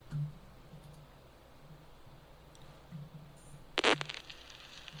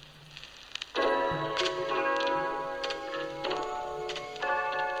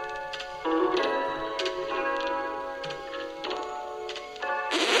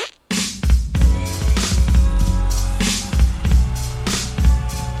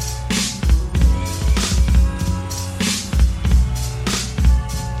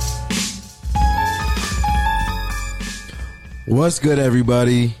What's good,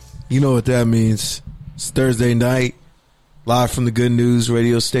 everybody? You know what that means. It's Thursday night, live from the Good News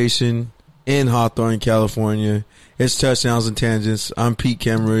radio station in Hawthorne, California. It's Touchdowns and Tangents. I'm Pete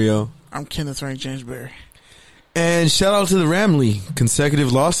Camarillo. I'm Kenneth Rank Jamesbury. And shout out to the Ramley.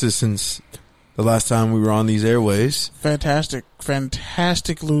 Consecutive losses since the last time we were on these airways. Fantastic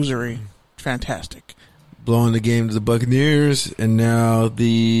losery. Fantastic. Blowing the game to the Buccaneers, and now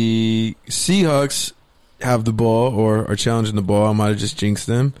the Seahawks have the ball, or are challenging the ball. I might have just jinxed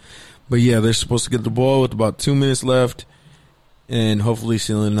them. But yeah, they're supposed to get the ball with about 2 minutes left and hopefully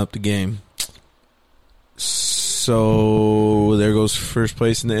sealing up the game. So there goes first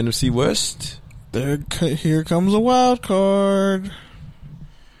place in the NFC West. Here comes a wild card.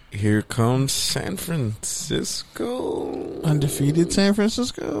 Here comes San Francisco. Undefeated San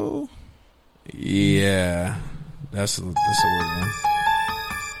Francisco. Yeah, that's a weird one.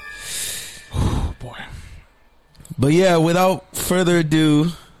 Oh, boy. But yeah, without further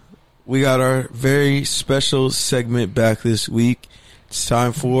ado, we got our very special segment back this week. It's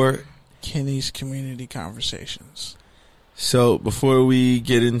time for Kenny's Community Conversations. So before we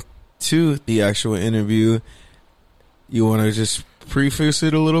get into the actual interview, you want to just preface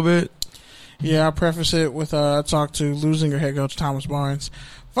it a little bit? Yeah, I'll preface it with I talked to Lusinger head coach Thomas Barnes.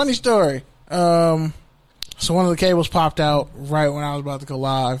 Funny story. So one of the cables popped out right when I was about to go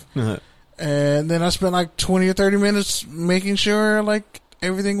live. And then I spent like 20 or 30 minutes making sure like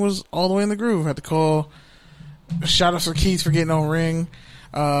everything was all the way in the groove. Had to call. Shout out to Keith for getting on Ring.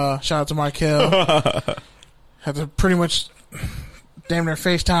 Shout out to Michael. Had to pretty much damn near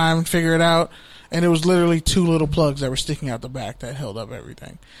FaceTime, figure it out. And it was literally 2 little plugs that were sticking out the back that held up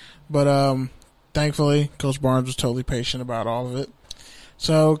everything. But thankfully, Coach Barnes was totally patient about all of it.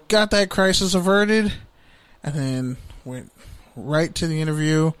 So got that crisis averted, and then went right to the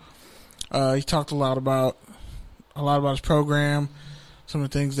interview. He talked a lot about his program, some of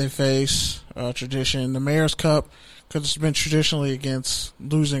the things they face, tradition, the Mayor's Cup, because it's been traditionally against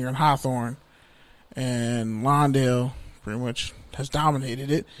Lusinger and Hawthorne, and Lawndale pretty much has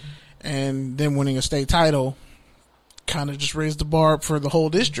dominated it, and then winning a state title kind of just raised the bar up for the whole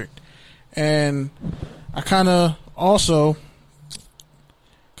district. And I kind of also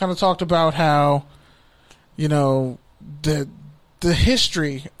talked about how, you know, the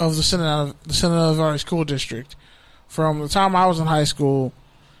history of the Cincinnati Valley School District from the time I was in high school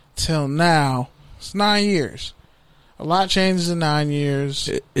till now. It's 9 years. A lot changes in 9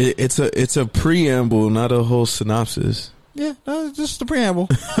 years. It's a preamble, not a whole synopsis. Yeah, no, just the preamble.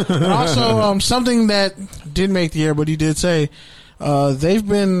 And also, something that did make the air, but he did say they've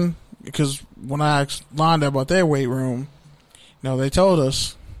been, because when I asked Londa about their weight room, you know, they told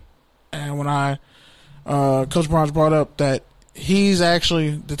us, and when Coach Barnes brought up that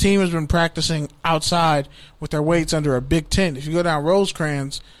the team has been practicing outside with their weights under a big tent. If you go down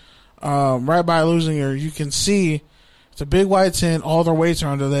Rosecrans, right by Lusinger, you can see it's a big white tent. All their weights are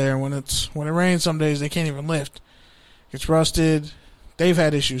under there. When it rains, some days they can't even lift. It's rusted. They've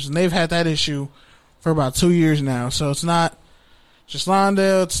had issues, and they've had that issue for about 2 years now. So it's not just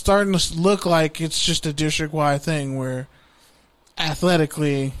Lawndale. It's starting to look like it's just a district-wide thing where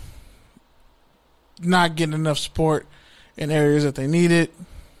athletically not getting enough support in areas that they need it.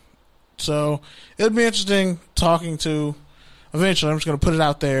 So it'll be interesting talking to, eventually, I'm just going to put it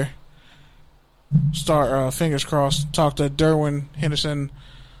out there, start, fingers crossed, talk to Derwin Henderson,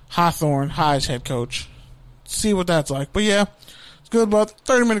 Hawthorne High's head coach, see what that's like. But yeah, it's good, about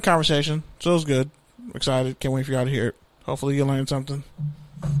 30-minute conversation, so it was good. I'm excited, can't wait for y'all to hear it. Hopefully you'll learn something.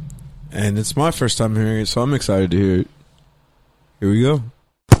 And it's my first time hearing it, so I'm excited to hear it. Here we go.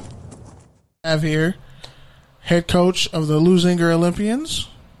 Have here head coach of the Lusinger Olympians.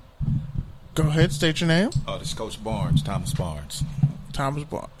 Go ahead, state your name. This is Coach Barnes, Thomas Barnes. Thomas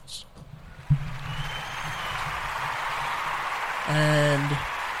Barnes. And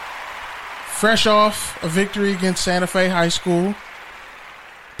fresh off a victory against Santa Fe High School.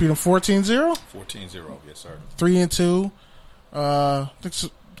 Beat them 14-0? 14-0, yes, sir. 3-2. I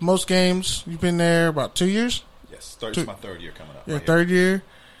think most games, you've been there about 2 years? Yes, it's my third year coming up. Yeah, right third year.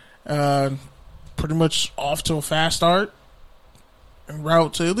 Pretty much off to a fast start. En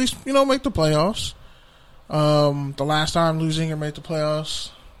route to at least, make the playoffs. The last time Lusinger made the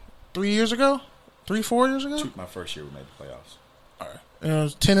playoffs 4 years ago? My first year we made the playoffs. All right. And it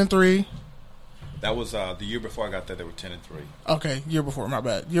was 10-3. That was the year before I got there. They were 10-3. Okay, year before. My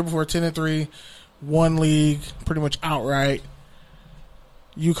bad. Year before 10-3, won league pretty much outright.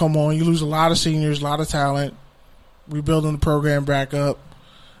 You come on, you lose a lot of seniors, a lot of talent, rebuilding the program back up.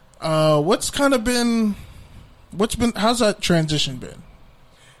 How's that transition been?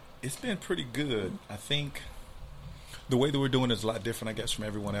 It's been pretty good. I think The way that we're doing it is a lot different, I guess, from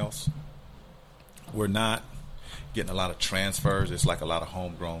everyone else. We're not getting a lot of transfers. It's like a lot of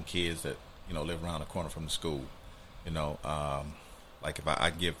homegrown kids that, live around the corner from the school. Like if I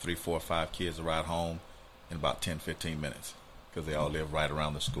give 3, 4, 5 kids a ride home in about 10, 15 minutes because they all live right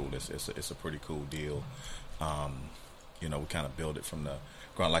around the school. It's a pretty cool deal. We kind of build it from the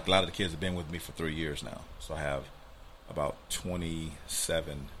ground. Like a lot of the kids have been with me for 3 years now. So I have about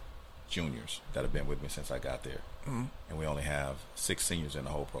 27 juniors that have been with me since I got there. Mm-hmm. And we only have 6 seniors in the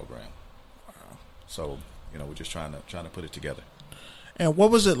whole program. Wow. So, we're just trying to put it together. And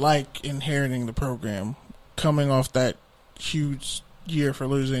what was it like inheriting the program, coming off that huge year for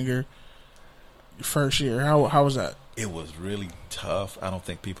Lusinger, first year? How was that? It was really tough. I don't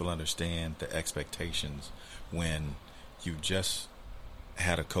think people understand the expectations when you just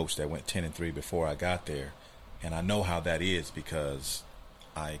had a coach that went 10-3 before I got there. And I know how that is because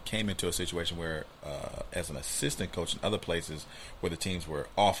I came into a situation where, as an assistant coach in other places where the teams were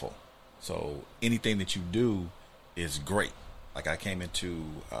awful. So anything that you do is great. Like I came into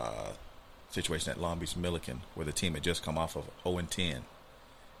a situation at Long Beach Milliken where the team had just come off of 0-10,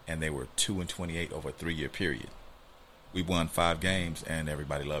 and they were 2-28 over a 3-year period. We won 5 games, and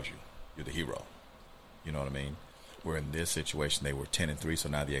everybody loves you. You're the hero. You know what I mean? Where in this situation, they were 10-3, so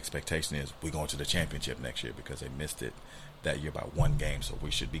now the expectation is we're going to the championship next year because they missed it that year by 1 game, so we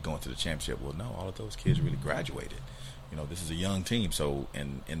should be going to the championship. Well, no, all of those kids really graduated. This is a young team, so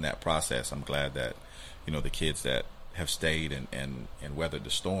in that process, I'm glad that, the kids that have stayed and weathered the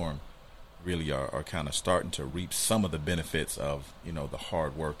storm really are kind of starting to reap some of the benefits of, the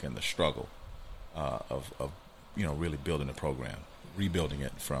hard work and the struggle of really building the program, rebuilding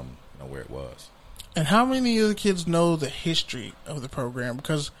it from, where it was. And how many of the kids know the history of the program?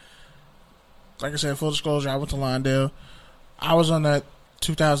 Because, like I said, full disclosure, I went to Lawndale. I was on that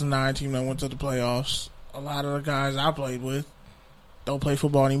 2009 team that went to the playoffs. A lot of the guys I played with don't play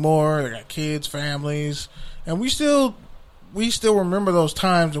football anymore. They got kids, families. And we still remember those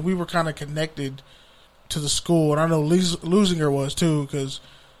times, and we were kind of connected to the school. And I know Lusinger was, too, because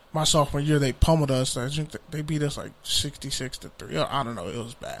my sophomore year, they pummeled us. I think they beat us like 66-3. I don't know. It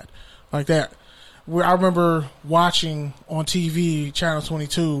was bad. Like that. I remember watching on TV, Channel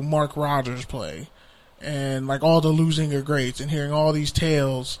 22, Mark Rogers play, and like all the Lusinger greats, and hearing all these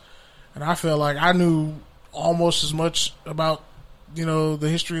tales. And I felt like I knew almost as much about, the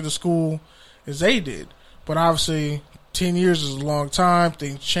history of the school as they did. But obviously, 10 years is a long time.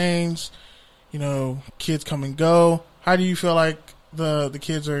 Things change. Kids come and go. How do you feel like the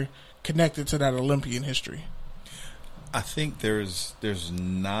kids are connected to that Olympian history? I think there's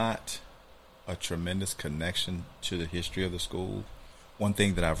not a tremendous connection to the history of the school. One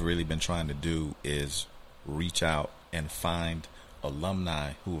thing that I've really been trying to do is reach out and find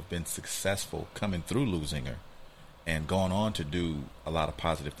alumni who have been successful coming through Lusinger and gone on to do a lot of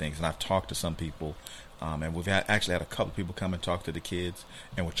positive things. And I've talked to some people, and we've actually had a couple people come and talk to the kids,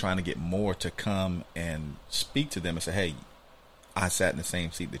 and we're trying to get more to come and speak to them and say, hey, I sat in the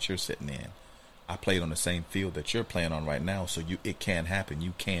same seat that you're sitting in. I played on the same field that you're playing on right now, so it can happen.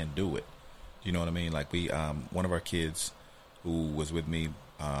 You can do it. You know what I mean? Like one of our kids who was with me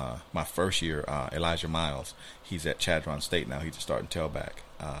my first year, Elijah Miles, he's at Chadron State now. He's a starting tailback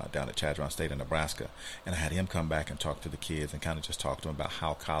down at Chadron State in Nebraska. And I had him come back and talk to the kids and kind of just talk to them about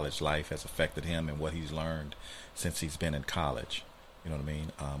how college life has affected him and what he's learned since he's been in college. You know what I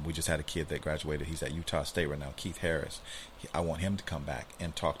mean? We just had a kid that graduated. He's at Utah State right now, Keith Harris. I want him to come back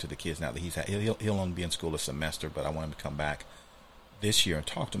and talk to the kids now that he'll only be in school a semester, but I want him to come back this year and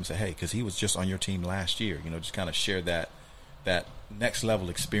talk to him and say, hey, because he was just on your team last year, just kind of share that next level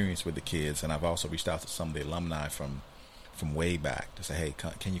experience with the kids. And I've also reached out to some of the alumni from way back to say, hey,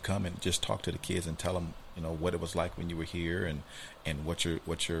 can you come and just talk to the kids and tell them, what it was like when you were here and what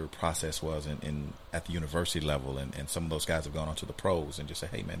your process was in at the university level. And some of those guys have gone on to the pros, and just say,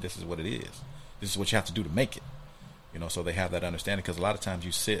 hey, man, this is what it is. This is what you have to do to make it. So they have that understanding, because a lot of times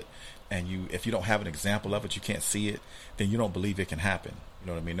you sit and if you don't have an example of it, you can't see it, then you don't believe it can happen. You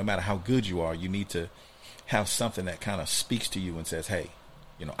know what I mean? No matter how good you are, you need to have something that kind of speaks to you and says, hey,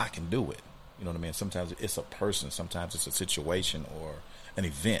 I can do it. You know what I mean? Sometimes it's a person, sometimes it's a situation or an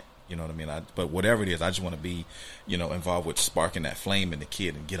event. You know what I mean? But whatever it is, I just want to be, involved with sparking that flame in the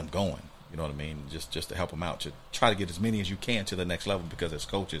kid and get them going. You know what I mean? Just to help them out, to try to get as many as you can to the next level, because as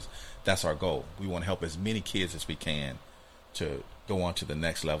coaches, that's our goal. We want to help as many kids as we can to go on to the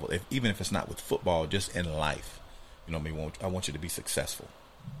next level, even if it's not with football, just in life. You know what I mean? I want you to be successful.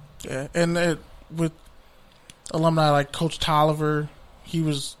 Yeah, and with alumni like Coach Tolliver, he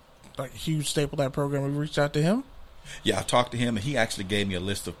was like a huge staple of that program. We reached out to him. Yeah, I talked to him, and he actually gave me a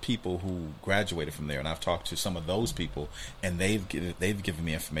list of people who graduated from there, and I've talked to some of those people, and they've given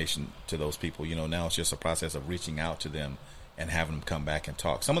me information to those people. Now it's just a process of reaching out to them and having them come back and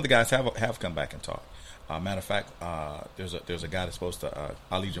talk. Some of the guys have come back and talk. Matter of fact, there's a guy that's supposed to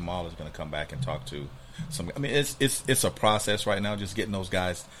Ali Jamal is going to come back and talk to some. I mean, it's a process right now, just getting those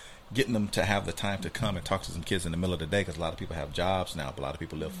guys. Getting them to have the time to come and talk to some kids in the middle of the day, because a lot of people have jobs now, but a lot of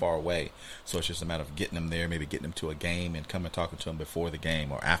people live far away. So it's just a matter of getting them there, maybe getting them to a game and coming and talking to them before the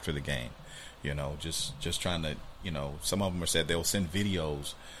game or after the game. Just trying to, some of them are said they'll send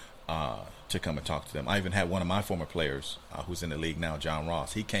videos to come and talk to them. I even had one of my former players who's in the league now, John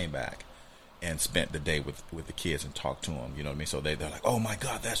Ross. He came back and spent the day with the kids and talked to them. You know what I mean? So they're like, oh my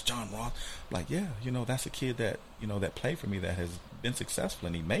God, that's John Ross. Like, yeah, that's a kid that that played for me that has been successful,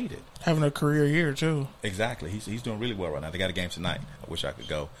 and he made it. Having a career year too. Exactly. He's doing really well right now. They got a game tonight. I wish I could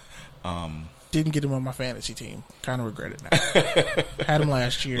go. Didn't get him on my fantasy team. Kind of regret it now. Had him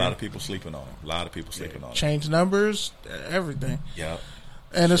last year. A lot of people sleeping on him. Changed numbers, everything. Yeah.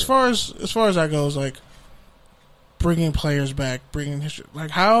 And as far as that goes, like bringing players back, bringing history,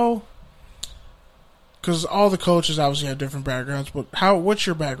 like how. Because all the coaches obviously have different backgrounds, but what's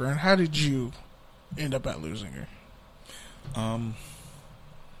your background? How did you end up at Lusinger?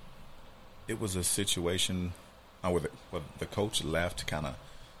 It was a situation where the coach left kind of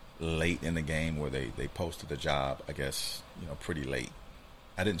late in the game, where they posted the job, I guess, pretty late.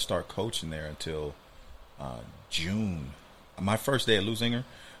 I didn't start coaching there until June. My first day at Lusinger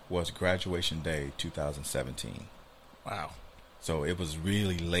was graduation day 2017. Wow. So it was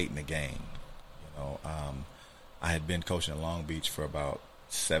really late in the game. I had been coaching in Long Beach for about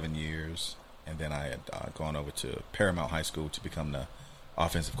 7 years, and then I had gone over to Paramount High School to become the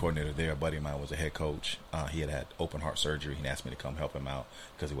offensive coordinator there. A buddy of mine was a head coach. He had open heart surgery. He asked me to come help him out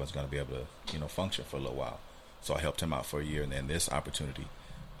because he wasn't going to be able to, function for a little while. So I helped him out for a year, and then this opportunity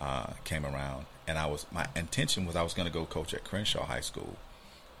came around. And my intention was I was going to go coach at Crenshaw High School,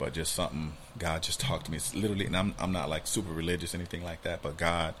 but just something, God just talked to me. It's literally, and I'm not like super religious, anything like that, but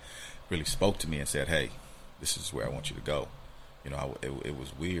God really spoke to me and said, hey, this is where I want you to go. It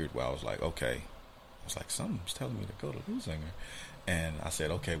was weird where I was like, okay. I was like, something's telling me to go to Lusinger. And I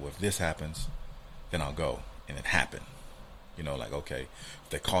said, okay, well, if this happens, then I'll go. And it happened. Okay, if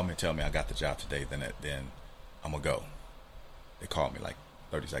they call me and tell me I got the job today, then I'm going to go. They called me like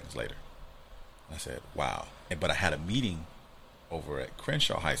 30 seconds later. And I said, wow. But I had a meeting over at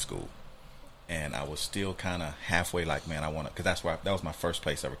Crenshaw High School. And I was still kind of halfway like, man, I want to, because that was my first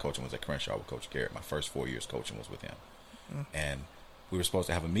place ever coaching was at Crenshaw with Coach Garrett. My first 4 years coaching was with him. And we were supposed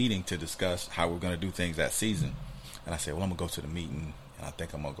to have a meeting to discuss how we're going to do things that season. And I said, well, I'm going to go to the meeting, and I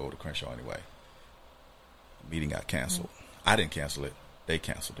think I'm going to go to Crenshaw anyway. The meeting got canceled. I didn't cancel it. They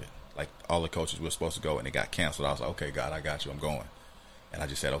canceled it. Like, all the coaches were supposed to go, and it got canceled. I was like, okay, God, I got you. I'm going. And I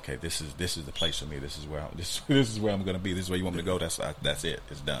just said, okay, this is the place for me. This is where I'm going to be. This is where you want me to go. That's it.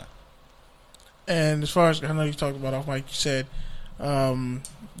 It's done. And as far as I know, you talked about off mic, you said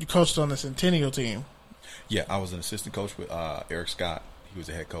you coached on the Centennial team. Yeah, I was an assistant coach with Eric Scott. He was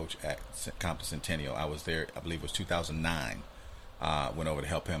the head coach at Compton Centennial. I was there, I believe it was 2009. Went over to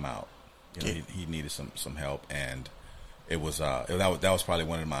help him out. He needed some help, and it was that was probably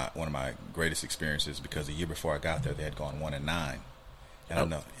one of my greatest experiences, because the year before I got there, they had gone 1-9,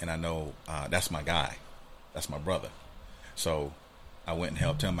 and I know that's my guy, that's my brother. So I went and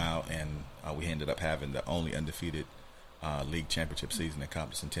helped him out, and we ended up having the only undefeated league championship season in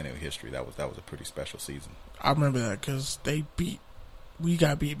Compton Centennial history. That was a pretty special season. I remember that because we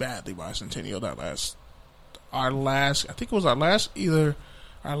got beat badly by Centennial our last either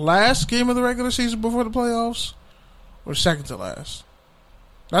our last game of the regular season before the playoffs or second to last.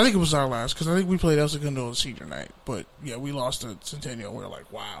 I think it was our last, because I think we played El Segundo on senior night. But yeah, we lost to Centennial. We were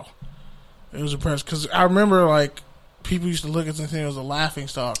like, wow, it was impressive, because I remember like people used to look at Centennial as a laughing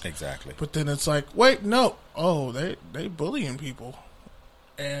stock. Exactly. But then it's like, wait, no. Oh, they bullying people.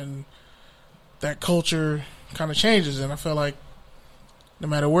 And that culture kind of changes. And I feel like no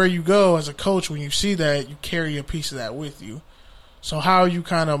matter where you go as a coach, when you see that, you carry a piece of that with you. So how are you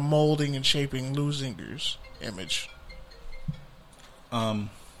kind of molding and shaping Lusinger's image?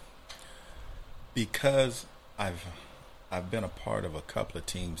 Because I've been a part of a couple of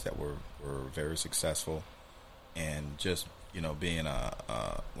teams that were very successful. And just, being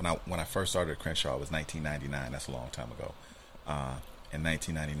when I first started at Crenshaw, it was 1999. That's a long time ago. In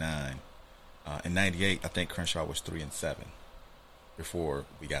 1999, in 98, I think Crenshaw was 3-7 before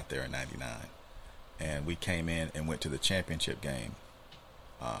we got there in 99, and we came in and went to the championship game.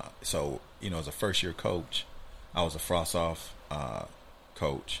 So as a first year coach, I was a frost off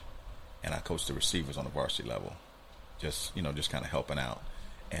coach, and I coached the receivers on the varsity level. just kind of helping out,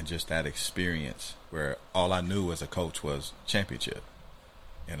 and just that experience where all I knew as a coach was championship,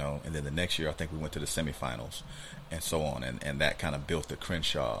 and then the next year I think we went to the semifinals, and so on, and that kind of built the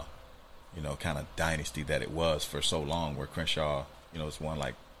Crenshaw, kind of dynasty that it was for so long, where Crenshaw, has won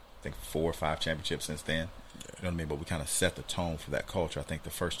like I think 4 or 5 championships since then. You know what I mean? But we kind of set the tone for that culture. I think the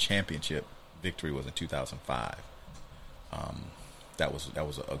first championship victory was in 2005. That was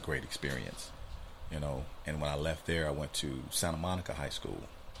a great experience, And when I left there, I went to Santa Monica High School,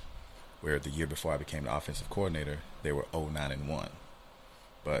 where the year before I became the offensive coordinator, they were 0-9-1.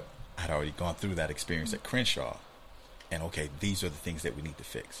 But I'd already gone through that experience at Crenshaw, and okay, these are the things that we need to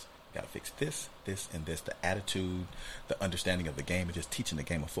fix. Got to fix this, this, and this. The attitude, the understanding of the game, and just teaching the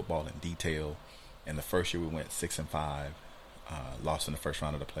game of football in detail. And the first year we went 6-5, lost in the first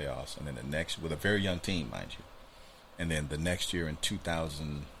round of the playoffs, and then the next with a very young team, mind you. And then the next year in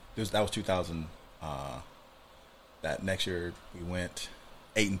 2000, that was 2000. That next year we went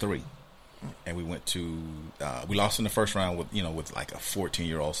 8-3, and we went to we lost in the first round with like a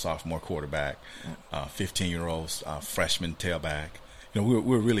 14-year-old sophomore quarterback, 15-year-old freshman tailback. We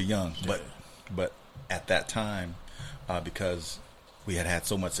were really young, but at that time, because we had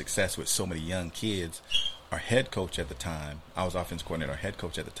so much success with so many young kids, our head coach at the time, I was offense coordinator, our head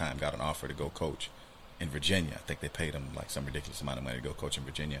coach at the time got an offer to go coach in Virginia. I think they paid him like some ridiculous amount of money to go coach in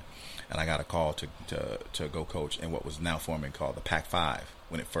Virginia. And I got a call to go coach in what was now forming called the Pac-5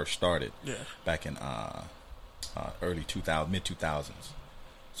 when it first started back in early 2000, mid-2000s.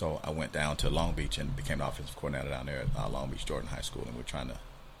 So I went down to Long Beach and became the offensive coordinator down there at Long Beach Jordan High School, and we're trying to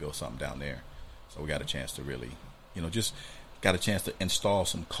build something down there. So we got a chance to really, just got a chance to install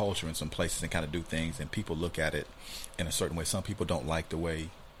some culture in some places and kind of do things, and people look at it in a certain way. Some people don't like the way,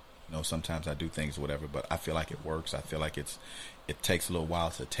 sometimes I do things or whatever, but I feel like it works. I feel like it takes a little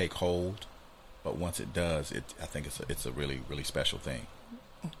while to take hold, but once it does, I think it's a really, really special thing.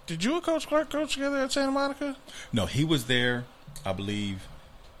 Did you and Coach Clark coach together at Santa Monica? No, he was there, I believe.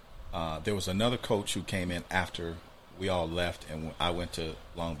 There was another coach who came in after we all left, and I went to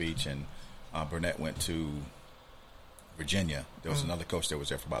Long Beach, and Burnett went to Virginia. There was another coach that was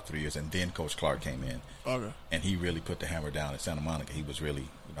there for about 3 years, and then Coach Clark came in. Okay. And he really put the hammer down at Santa Monica. He was really,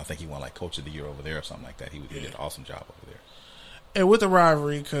 I think he won like Coach of the Year over there or something like that. He did an awesome job over there. And with the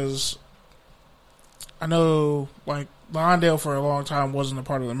rivalry, because I know like Lawndale for a long time wasn't a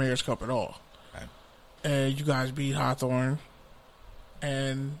part of the Mayor's Cup at all. Right. And you guys beat Hawthorne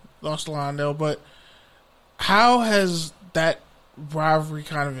and lost to Lawndale. But how has that rivalry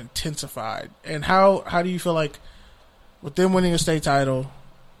kind of intensified? And how do you feel like with them winning a state title,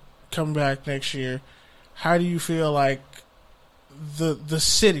 coming back next year, how do you feel like the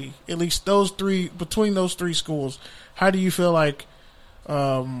city, at least between those three schools, how do you feel like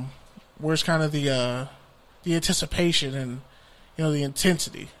where's kind of the anticipation and the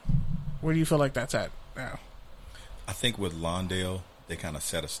intensity? Where do you feel like that's at now? I think with Lawndale, they kind of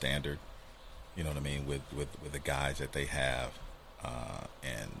set a standard, you know what I mean, with the guys that they have,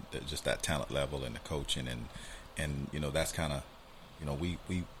 and just that talent level and the coaching and that's kind of, we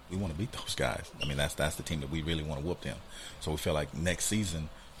want to beat those guys. I mean, that's the team that we really want to whoop them. So we feel like next season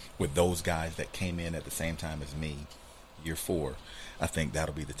with those guys that came in at the same time as me, year 4, I think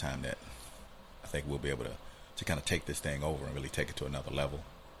that'll be the time that I think we'll be able to kind of take this thing over and really take it to another level.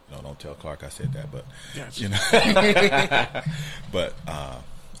 Don't tell Clark I said that, but yes. But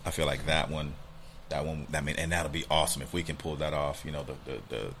I feel like that one, and that'll be awesome if we can pull that off.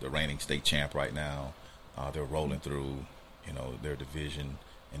 The reigning state champ right now, they're rolling through, their division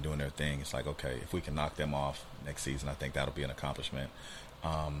and doing their thing. It's like, okay, if we can knock them off next season, I think that'll be an accomplishment.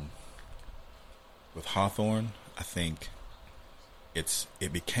 With Hawthorne, I think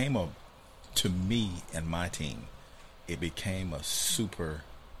it became to me and my team, it became a super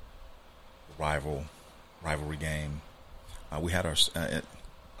rivalry game. We had our, I'm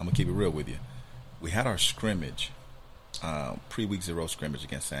gonna keep it real with you. We had our scrimmage, pre-week 0 scrimmage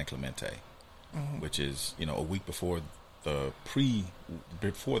against San Clemente, which is a week before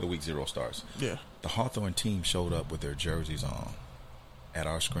before the week 0 starts. Yeah. The Hawthorne team showed up with their jerseys on at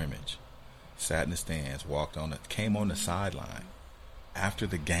our scrimmage, sat in the stands, came on the sideline. After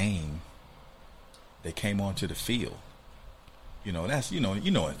the game, they came onto the field. That's in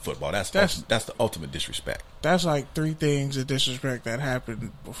football. That's the ultimate disrespect. That's like 3 things of disrespect that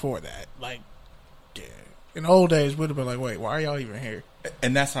happened before that. Like, yeah, in the old days, we'd have been like, "Wait, why are y'all even here?"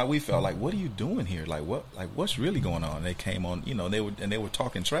 And that's how we felt. Like, what are you doing here? Like, what's really going on? And they came on, they were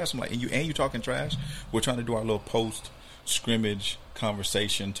talking trash. I'm like, and you talking trash? We're trying to do our little post scrimmage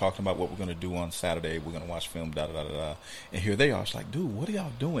conversation, talking about what we're going to do on Saturday. We're going to watch film, da da da da. And here they are. It's like, dude, what are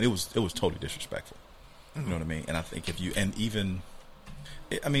y'all doing? It was totally disrespectful. You know what I mean? And I think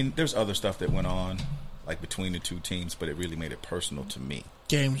there's other stuff that went on, like between the two teams, but it really made it personal to me.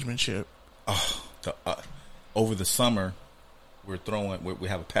 Gamesmanship. Over the summer, we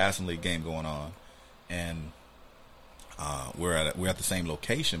have a passing league game going on, and we're at the same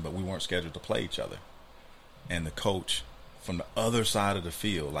location, but we weren't scheduled to play each other. And the coach from the other side of the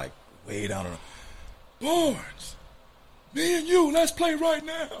field, like way down on Barnes, me and you, let's play right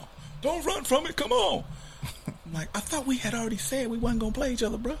now. Don't run from it. Come on. I'm like, I thought we had already said we wasn't gonna play each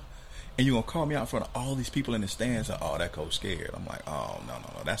other, bro. And you gonna call me out in front of all these people in the stands? And, oh, that coach scared. I'm like, oh no,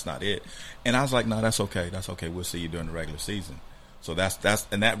 that's not it. And I was like, no, that's okay. That's okay. We'll see you during the regular season. So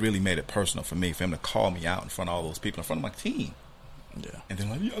and that really made it personal for me, for him to call me out in front of all those people, in front of my team. Yeah. And then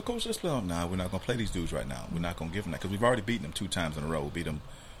like, yeah, coach, let's play. Nah, we're not gonna play these dudes right now. We're not gonna give them that, because we've already beaten them 2 times in a row. We beat them.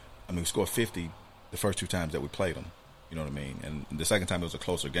 We scored 50 the first 2 times that we played them. You know what I mean? And the second time it was a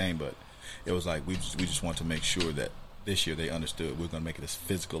closer game, but it was like we just want to make sure that this year they understood we're going to make it as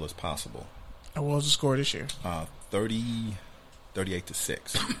physical as possible. And what was the score this year? 38-6.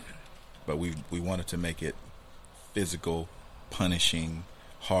 But we wanted to make it physical, punishing,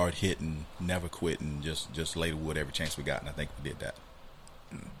 hard hitting, never quitting, just lay the wood every chance we got, and I think we did that.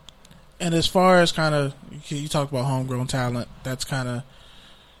 And as far as kind of, you talked about homegrown talent, that's kind of,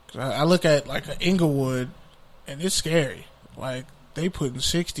 I look at like an Inglewood, and it's scary. Like, they putting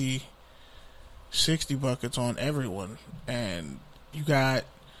 60 buckets on everyone, and you got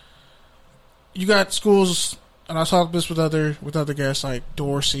schools, and I talked this with other guests like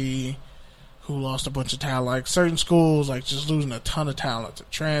Dorsey, who lost a bunch of talent. Like certain schools, like just losing a ton of talent to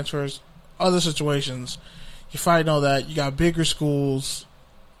transfers, other situations. You fight all that. You got bigger schools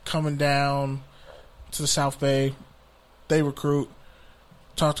coming down to the South Bay. They recruit.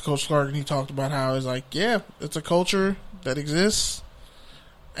 Talked to Coach Clark, and he talked about how it's like, yeah, it's a culture that exists.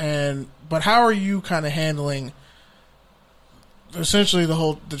 But how are you kind of handling essentially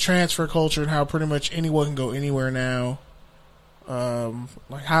the transfer culture, and how pretty much anyone can go anywhere now?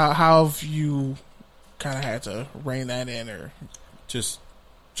 Like how have you kind of had to rein that in, or just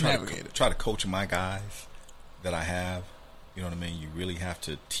try to coach my guys that I have? You know what I mean? You really have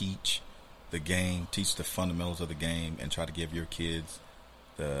to teach the game, teach the fundamentals of the game, and try to give your kids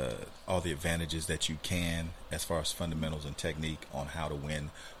all the advantages that you can as far as fundamentals and technique on how to win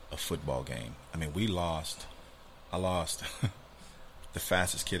a football game. I mean, I lost the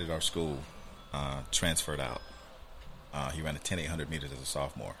fastest kid at our school, transferred out. He ran a 10-800 meters as a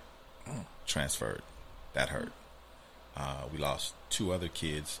sophomore. Transferred. That hurt. We lost 2 other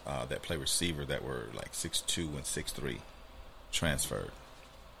kids that play receiver that were like 6'2" and 6'3", transferred.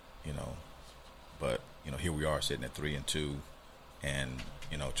 But here we are sitting at 3-2, and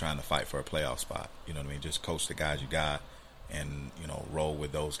trying to fight for a playoff spot. You know what I mean? Just coach the guys you got, and roll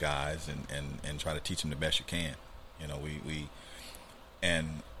with those guys, and try to teach them the best you can.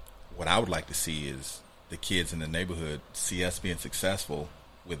 And what I would like to see is the kids in the neighborhood see us being successful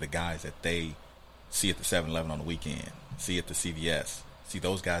with the guys that they see at the 7-Eleven on the weekend, see at the CVS, see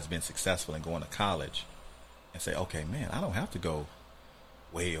those guys being successful and going to college, and say, okay, man, I don't have to go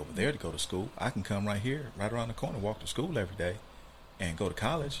way over there to go to school. I can come right here, right around the corner, walk to school every day, and go to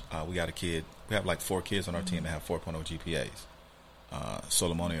college. We have like 4 kids on our team that have 4.0 GPAs.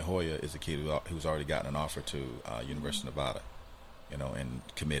 Solomon Hoya is a kid who's already gotten an offer to University of Nevada, and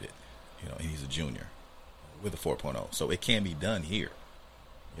committed, and he's a junior with a 4.0. So it can be done here,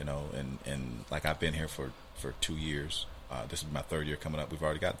 and like I've been here for 2 years. This is my 3rd year coming up. We've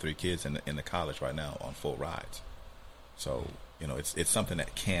already got 3 kids in the college right now on full rides. So, it's something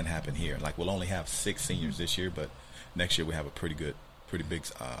that can happen here. Like, we'll only have 6 seniors this year, but next year we have a pretty big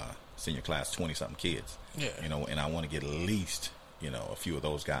senior class, 20-something kids. Yeah. And I want to get at least, a few of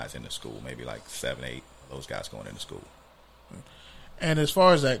those guys into school, maybe like 7, 8 of those guys going into school. And as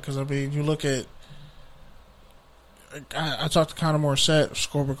far as that, because, you look at, I talked to Connor Morissette of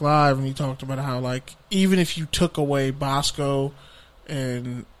Scorebook Live, and he talked about how, like, even if you took away Bosco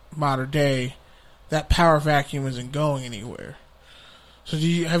and Mater Dei, that power vacuum isn't going anywhere. So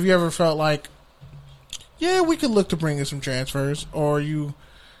have you ever felt like, yeah, we could look to bring in some transfers, or are you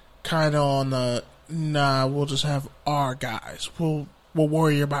kind of on the, nah, we'll just have our guys. We'll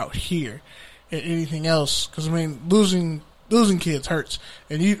worry about here. And anything else, because, losing kids hurts.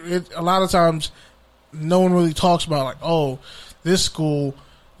 And a lot of times, no one really talks about, like, oh, this school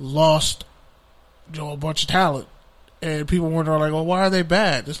lost a bunch of talent. And people wonder, like, well, why are they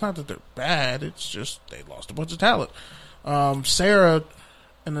bad? It's not that they're bad. It's just they lost a bunch of talent. Sarah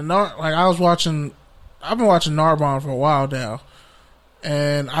and I've been watching Narbonne for a while now.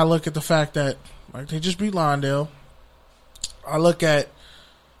 And I look at the fact that, like, they just beat Lawndale. I look at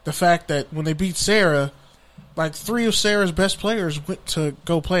the fact that when they beat Sarah, like 3 of Sarah's best players went to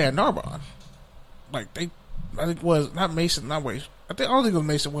go play at Narbonne. Like I think it was not Mason, not Wade. I don't think it was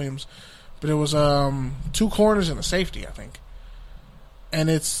Mason Williams, but it was 2 corners and a safety, I think. And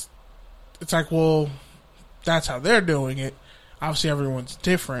it's like, well, that's how they're doing it. Obviously, everyone's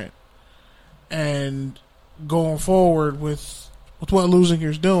different. And going forward with what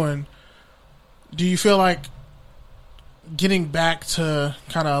Lusinger's doing, do you feel like getting back to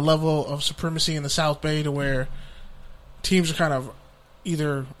kind of a level of supremacy in the South Bay to where teams are kind of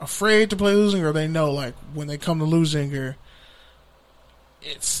either afraid to play Lusinger or they know, like, when they come to Lusinger,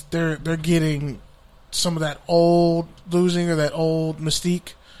 they're getting some of that old Lusinger, that old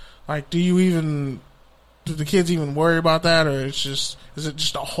mystique? Like, do the kids even worry about that, or is it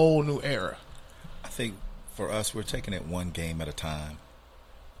just a whole new era? I think for us, we're taking it one game at a time,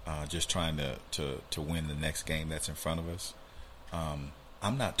 just trying to win the next game that's in front of us.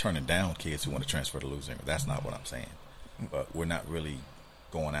 I'm not turning down kids who want to transfer to Lusinger. That's not what I'm saying. But we're not really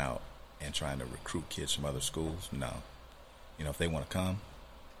going out and trying to recruit kids from other schools. No. If they want to come,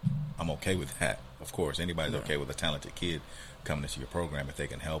 I'm okay with that. Of course, anybody's okay with a talented kid coming into your program if they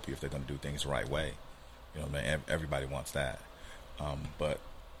can help you, if they're going to do things the right way. Everybody wants that. But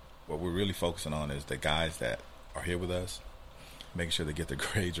what we're really focusing on is the guys that are here with us, making sure they get their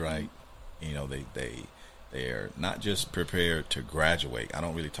grades right. They're not just prepared to graduate. I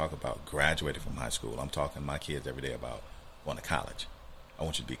don't really talk about graduating from high school. I'm talking to my kids every day about going to college. I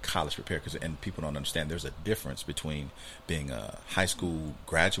want you to be college prepared, and people don't understand there's a difference between being a high school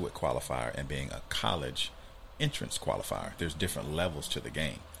graduate qualifier and being a college entrance qualifier. There's different levels to the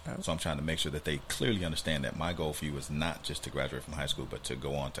game. So I'm trying to make sure that they clearly understand that my goal for you is not just to graduate from high school, but to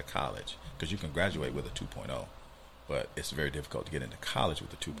go on to college, because you can graduate with a 2.0, but it's very difficult to get into college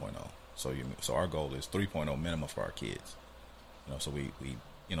with a 2.0. So our goal is 3.0 minimum for our kids. So we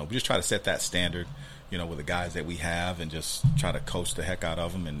just try to set that standard, with the guys that we have, and just try to coach the heck out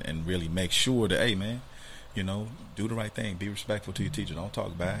of them, and really make sure that, hey, man, do the right thing. Be respectful to your teacher. Don't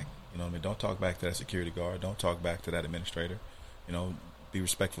talk back. Don't talk back to that security guard. Don't talk back to that administrator. Be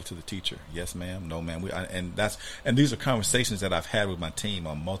respectful to the teacher. Yes, ma'am. No, ma'am. And these are conversations that I've had with my team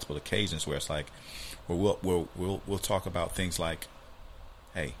on multiple occasions, where it's like, we'll talk about things like,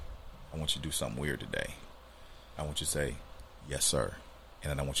 hey, I want you to do something weird today. I want you to say, yes, sir. And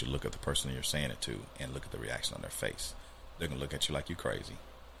then I want you to look at the person that you're saying it to and look at the reaction on their face. They're going to look at you like you're crazy.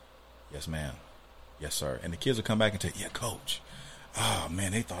 Yes, ma'am. Yes, sir. And the kids will come back and say, yeah, coach. Oh,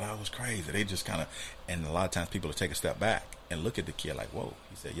 man, they thought I was crazy. They just kind of, and a lot of times people will take a step back and look at the kid like, whoa,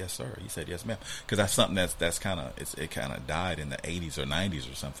 he said, yes, sir. He said, yes, ma'am. Because that's something that's kind of, it kind of died in the 80s or 90s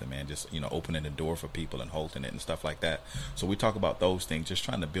or something, man. Just, opening the door for people and holding it and stuff like that. So we talk about those things, just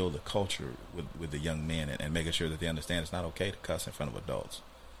trying to build a culture with the young men, and making sure that they understand it's not okay to cuss in front of adults.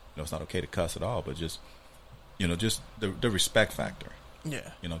 It's not okay to cuss at all, but just, just the respect factor.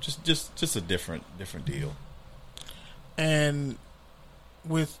 Yeah. Just a different deal. And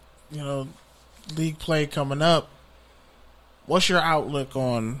with, league play coming up, what's your outlook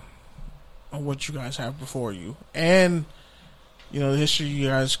on what you guys have before you, and the history you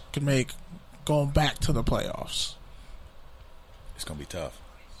guys could make going back to the playoffs? It's gonna be tough.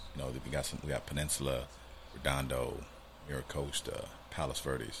 We got Peninsula, Redondo, Miracosta, Palos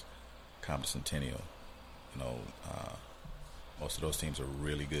Verdes, Compton Centennial. Most of those teams are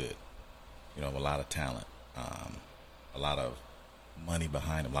really good. A lot of talent, a lot of money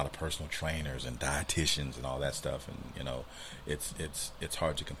behind them, a lot of personal trainers and dietitians and all that stuff, and it's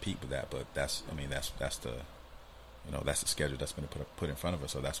hard to compete with that, but that's the that's the schedule that's been put in front of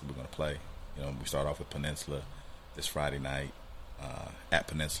us, so that's what we're going to play. We start off with Peninsula this Friday night at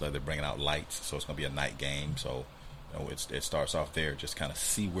Peninsula. They're bringing out lights, so it's going to be a night game, so it starts off there, just kind of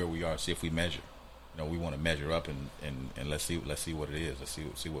see where we are, see if we measure. We want to measure up, and let's see what it is. Let's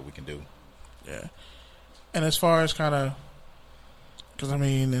see what we can do. Yeah. And as far as kind of, because in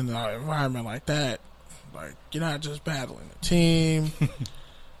an environment like that, like, you're not just battling a team,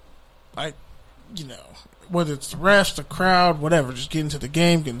 like, whether it's the refs, the crowd, whatever, just getting to the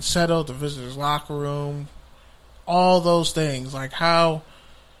game, getting settled, the visitors' locker room, all those things. Like, how,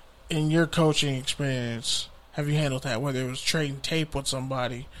 in your coaching experience, have you handled that? Whether it was trading tape with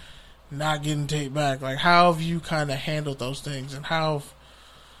somebody, not getting tape back, like, how have you kind of handled those things, and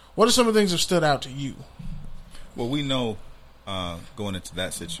what are some of the things that stood out to you? Well, we know going into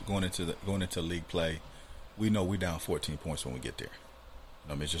that situation, going into league play, we know we're down 14 points when we get there.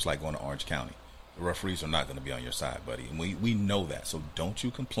 It's just like going to Orange County. The referees are not going to be on your side, buddy. And we know that. So don't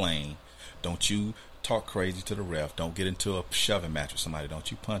you complain. Don't you talk crazy to the ref. Don't get into a shoving match with somebody.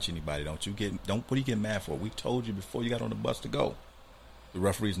 Don't you punch anybody. What are you getting mad for? We told you before you got on the bus to go. The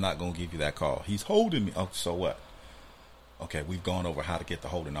referee's not going to give you that call. He's holding me. Oh, so what? Okay, we've gone over how to get the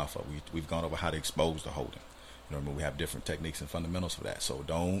holding off of. We've gone over how to expose the holding. You know what I mean? We have different techniques and fundamentals for that. So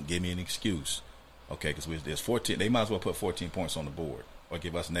don't give me an excuse. Okay, because there's 14. They might as well put 14 points on the board or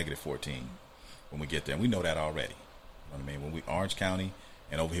give us negative 14 when we get there. And we know that already. You know what I mean? When we Orange County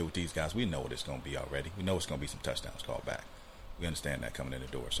and over here with these guys, we know what it's going to be already. We know it's going to be some touchdowns called back. We understand that coming in the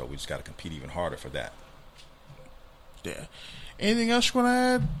door. So we just got to compete even harder for that. Yeah. Anything else you want to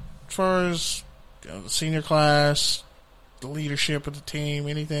add as far as the senior class, the leadership of the team,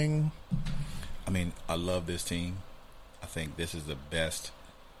 anything? I mean, I love this team. I think this is the best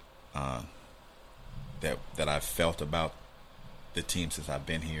that I've felt about the team since I've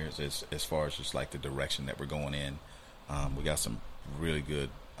been here as far as just like the direction that we're going in. We got some really good,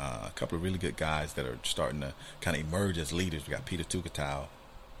 a couple of really good guys that are starting to kind of emerge as leaders. We got Peter Tukatau,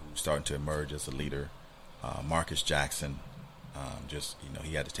 who's starting to emerge as a leader. Marcus Jackson,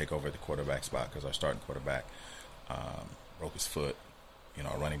 he had to take over the quarterback spot because our starting quarterback broke his foot.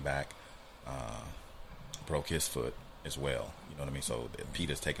 Our running back broke his foot as well. You know what I mean? So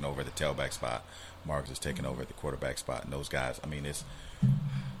Peter's taking over the tailback spot. Marcus is taking over the quarterback spot. And those guys, I mean, it's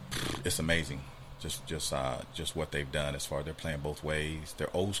amazing. Just what they've done as far as they're playing both ways.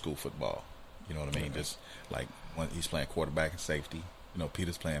 They're old school football. You know what I mean? Just like when he's playing quarterback and safety.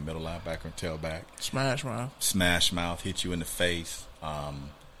 Peter's playing middle linebacker and tailback. Smash mouth, hit you in the face.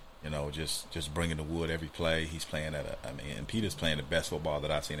 Just bringing the wood every play. He's playing and Peter's playing the best football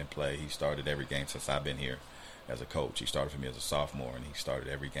that I've seen him play. He started every game since I've been here as a coach. He started for me as a sophomore, and he started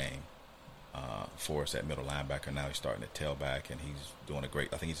every game for us at middle linebacker. Now he's starting at tailback, and he's doing a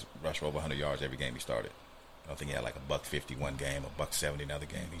great. I think he's rushed for over 100 yards every game he started. I think he had like a $150 one game, a $170 another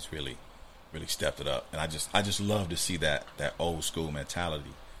game. He's really stepped it up, and I just love to see that old school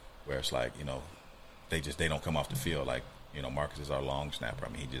mentality where it's like they don't come off the field like Marcus is our long snapper. I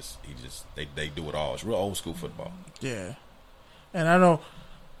mean they do it all. It's real old school football. Yeah, and I know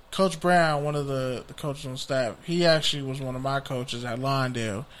Coach Brown, one of the coaches on staff, he actually was one of my coaches at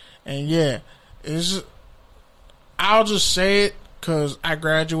Lawndale, and I'll just say it because I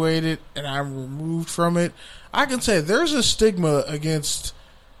graduated and I'm removed from it. I can say there's a stigma against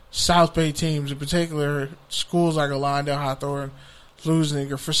South Bay teams, in particular schools like Lawndale, Hawthorne,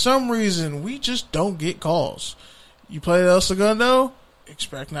 Lusninger. For some reason, we just don't get calls. You play at El Segundo,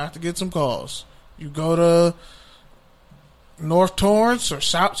 expect not to get some calls. You go to North Torrance or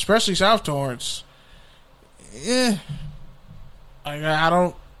South, especially South Torrance, I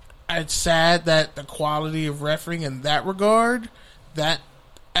don't. It's sad that the quality of refereeing in that regard, that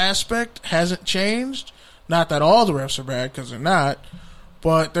aspect hasn't changed. Not that all the refs are bad, because they're not.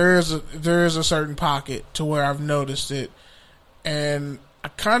 But there is a certain pocket to where I've noticed it, and I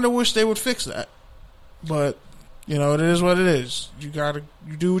kind of wish they would fix that. But it is what it is. You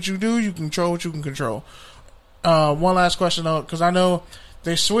do what you do. You control what you can control. One last question though, because I know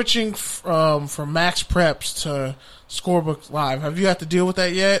they're switching from Max Preps to Scorebook Live. Have you had to deal with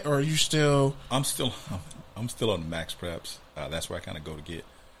that yet, or are you still? I'm still on Max Preps. That's where I kind of go to get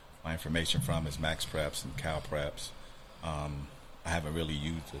my information from is Max Preps and Cal Preps. I haven't really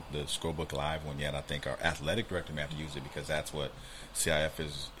used the Scorebook Live one yet. I think our athletic director may have to use it because that's what CIF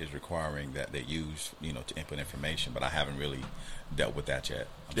is requiring that they use, to input information. But I haven't really dealt with that yet.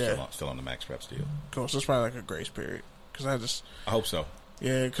 I'm still on the Max Preps deal. Cool. So it's probably like a grace period I hope so.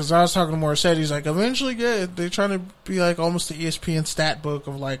 Yeah, because I was talking to Morissette. He's like, eventually, they're trying to be like almost the ESPN stat book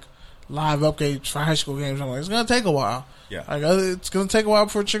of like live updates for high school games. I'm like, it's gonna take a while. Yeah, it's gonna take a while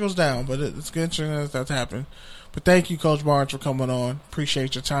before it trickles down, but it's good that that's happened. But thank you, Coach Barnes, for coming on.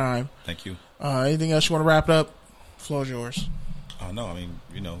 Appreciate your time. Thank you. Anything else you want to wrap it up? The floor is yours. No, I mean,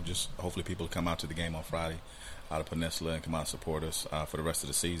 just hopefully people come out to the game on Friday out of Peninsula and come out and support us for the rest of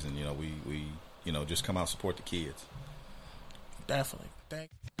the season. We just come out and support the kids. Definitely.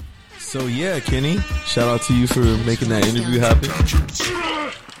 So, yeah, Kenny, shout out to you for making that interview happen.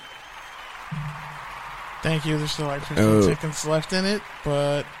 Thank you. There's still like 15 seconds left in it,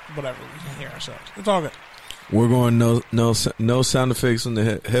 but whatever. We can hear ourselves. It's all good. We're going no sound effects on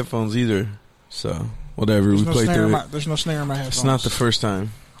the headphones either. So, whatever. There's we played through it. There's no snare in my headphones. It's not the first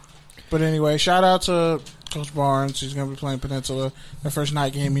time. But anyway, shout out to Coach Barnes. He's going to be playing Peninsula, their first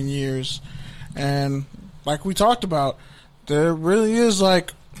night game in years. And like we talked about, there really is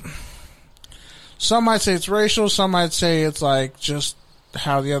like, some might say it's racial, some might say it's like just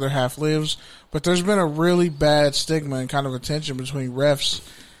how the other half lives. But there's been a really bad stigma and kind of a tension between refs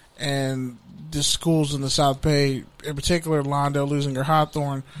and the schools in the South Bay, in particular Lawndale, Lusninger,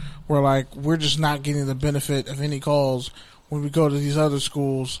 Hawthorne, where like we're just not getting the benefit of any calls when we go to these other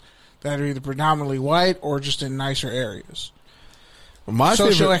schools that are either predominantly white or just in nicer areas.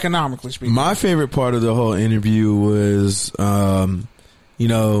 socioeconomically speaking. My favorite part of the whole interview was, you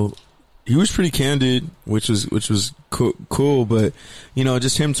know, he was pretty candid, which was cool. But you know,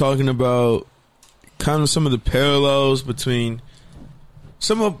 just him talking about kind of some of the parallels between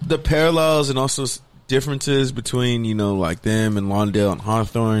and also differences between, you know, like them and Lawndale and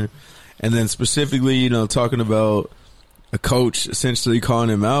Hawthorne, and then specifically, you know, talking about a coach essentially calling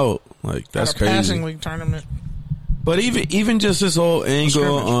him out. Like, that's crazy. Passing league tournament. But even just this whole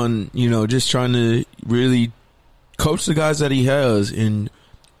angle on, you know, just trying to really coach the guys that he has and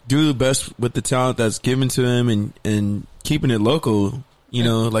do the best with the talent that's given to him and keeping it local. You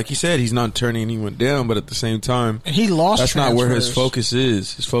know, like he said, he's not turning anyone down, but at the same time, he lost. That's not where his focus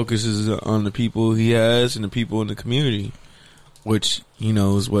is. His focus is on the people he has and the people in the community, which, you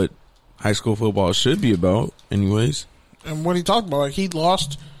know, is what high school football should be about anyways. And what he talked about, like, he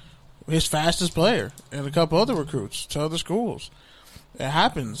lost his fastest player and a couple other recruits to other schools. It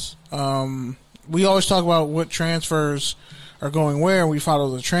happens. We always talk about what transfers are going where, and we follow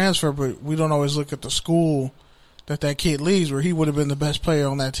the transfer, but we don't always look at the school that kid leaves, where he would have been the best player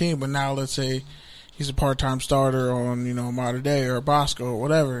on that team, but now let's say he's a part-time starter on, you know, Mater Dei or Bosco or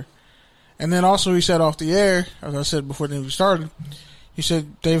whatever. And then also he said off the air, as I said before the interview started, he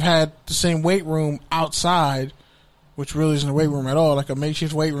said they've had the same weight room outside, which really isn't a weight room at all, like a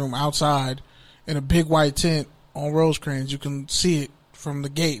makeshift weight room outside in a big white tent on Rosecrans. You can see it from the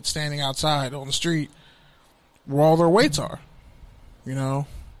gate standing outside on the street where all their weights are, you know.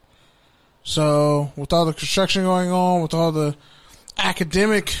 So with all the construction going on, with all the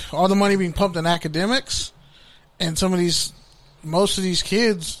all the money being pumped in academics, and most of these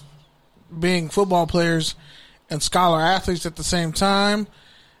kids being football players and scholar athletes at the same time,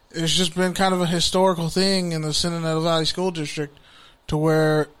 it's just been kind of a historical thing in the Centinela Valley School District to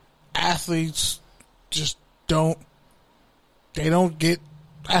where athletes just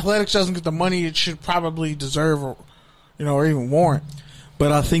athletics doesn't get the money it should probably deserve or even warrant.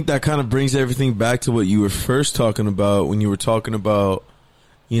 But I think that kind of brings everything back to what you were first talking about when you were talking about,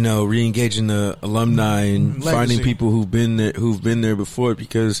 you know, re-engaging the alumni and legacy. Finding people who've been there before,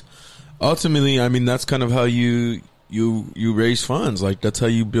 because ultimately, I mean, that's kind of how you raise funds. Like, that's how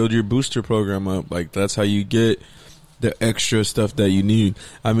you build your booster program up. Like, that's how you get the extra stuff that you need.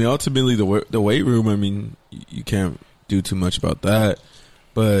 I mean, ultimately, the weight room, I mean, you can't do too much about that.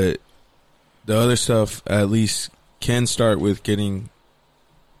 But the other stuff at least can start with getting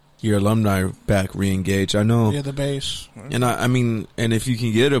your alumni back re-engaged. I know. Yeah, the base. And I mean, and if you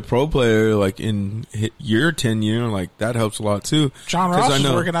can get a pro player like in your tenure, like that helps a lot too. John Ross is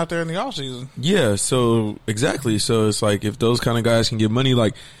working out there in the off season. Yeah, so exactly. So it's like if those kind of guys can get money,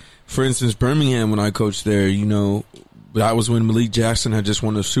 like for instance, Birmingham, when I coached there, you know, that was when Malik Jackson had just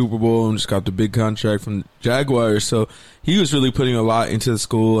won the Super Bowl and just got the big contract from Jaguars. So he was really putting a lot into the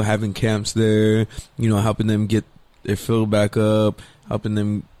school, having camps there, you know, helping them get their field back up, helping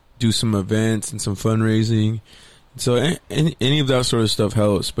them do some events and some fundraising. So any of that sort of stuff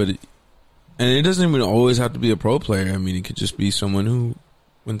helps, and it doesn't even always have to be a pro player. I mean, it could just be someone who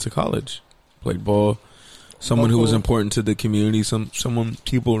went to college, played ball, someone who was important to the community, someone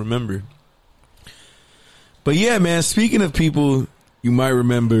people remember. But yeah, man, speaking of people you might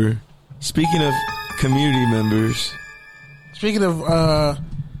remember, speaking of community members, speaking of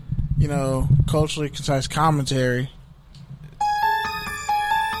culturally concise commentary,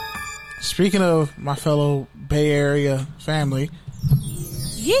 speaking of my fellow Bay Area family,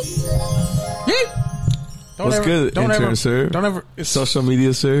 good, intern sir? Don't ever social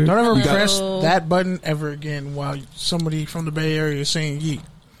media sir. Don't ever press that button ever again while somebody from the Bay Area is saying yeet.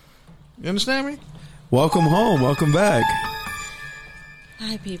 You understand me? Welcome home. Welcome back.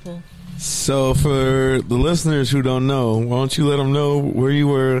 Hi, people. So for the listeners who don't know, why don't you let them know where you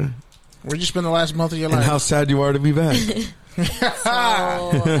were? Where'd you spend the last month of your life? And how sad you are to be back.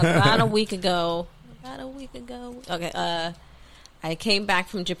 So about a week ago. Okay, I came back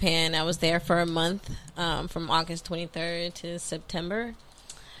from Japan. I was there for a month, from August 23rd to September.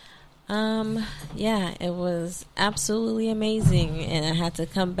 Yeah, it was absolutely amazing, and I had to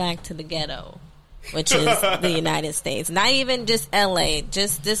come back to the ghetto, which is the United States. Not even just LA,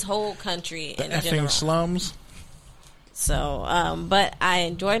 just this whole country in general. Slums. So, but I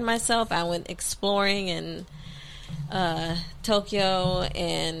enjoyed myself. I went exploring in Tokyo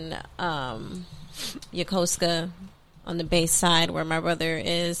and Yokosuka on the base side where my brother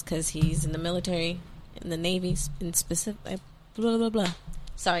is, because he's in the military, in the Navy, in specific. Blah blah blah.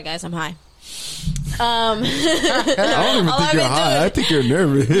 Sorry, guys, I'm high. I don't even think you're high. I think you're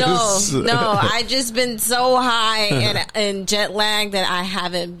nervous. No, I just been so high and jet lagged that I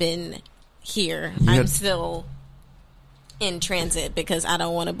haven't been here. I'm still in transit because I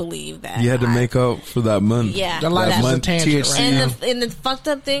don't want to believe that You had to make up for that month. Yeah, The life that is a month tangent THC. right now. and the fucked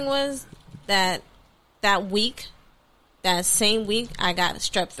up thing was that week, that same week, I got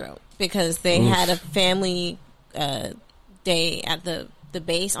strep throat because they had a family day at the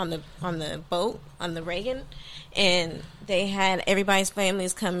base on the boat on the Reagan, and they had everybody's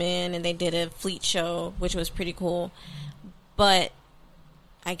families come in and they did a fleet show, which was pretty cool. But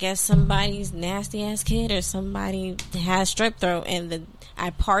I guess somebody's nasty ass kid or somebody has strep throat, and I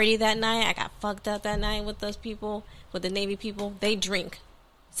partied that night. I got fucked up that night with those people, with the Navy people. They drink,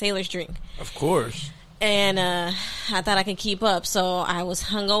 sailors drink, Of course. and I thought I could keep up, so I was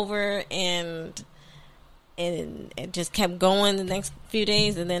hungover and it just kept going the next few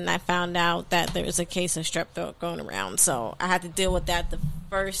days, and then I found out that there was a case of strep throat going around, so I had to deal with that the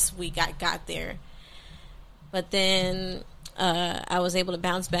first week I got there. But then I was able to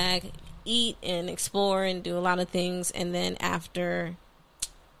bounce back, eat and explore and do a lot of things, and then after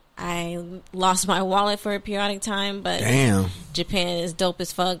I lost my wallet for a periodic time, but Damn. Japan is dope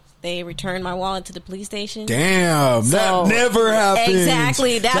as fuck. They returned my wallet to the police station. Damn. So- that never happens.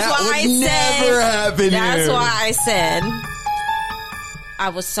 Exactly. That's that why would I said. never happen That's here. why I said I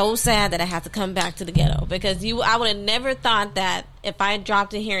was so sad that I had to come back to the ghetto because I would have never thought that if I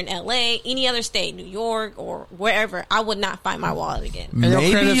dropped it here in LA, any other state, New York or wherever, I would not find my wallet again. And your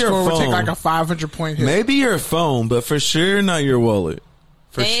Maybe credit your score would take phone. like a 500 point hit. Maybe your phone, but for sure not your wallet.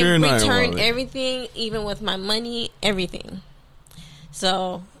 For They sure not your returned wallet. everything, even with my money, everything.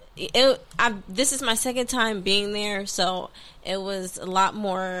 So this is my second time being there, so it was a lot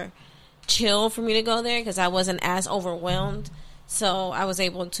more chill for me to go there because I wasn't as overwhelmed. So I was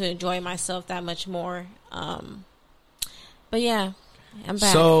able to enjoy myself that much more. But yeah, I'm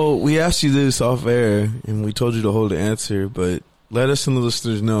back. So we asked you this off air, and we told you to hold the answer, but let us and the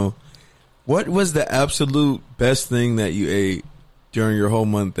listeners know, what was the absolute best thing that you ate during your whole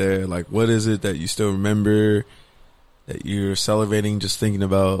month there? Like, what is it that you still remember, that you're salivating just thinking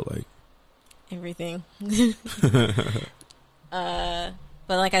about? Like Everything.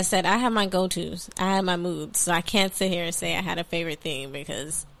 But like I said, I have my go-tos. I have my moods. So I can't sit here and say I had a favorite thing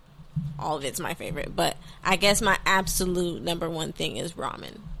because all of it's my favorite. But I guess my absolute number one thing is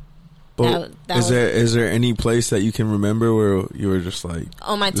ramen. but is there any place that you can remember where you were just like,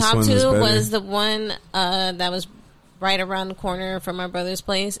 Oh, my this top one two is better? was the one that was right around the corner from my brother's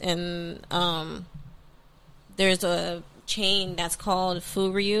place. And there's a chain that's called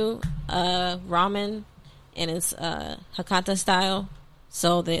Furyu Ramen. And it's Hakata style.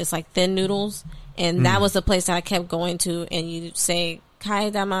 So there's like thin noodles. And that was the place that I kept going to. And you say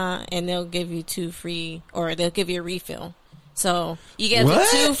kaidama and they'll give you 2 free, or they'll give you a refill. So you get What?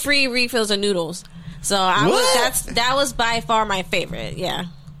 2 free refills of noodles. So that was by far my favorite. Yeah.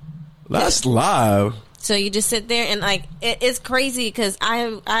 That's live. So you just sit there and like it's crazy because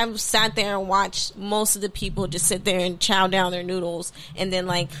I've sat there and watched most of the people just sit there and chow down their noodles, and then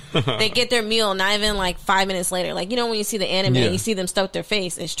like they get their meal not even like 5 minutes later. Like, you know when you see the anime, Yeah. you see them stuff their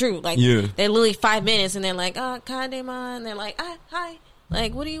face. It's true. Like Yeah. they literally 5 minutes and they're like, oh, kadema, and they're like, hi.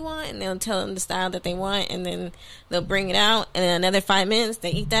 Like, what do you want? And they'll tell them the style that they want, and then they'll bring it out, and then another 5 minutes they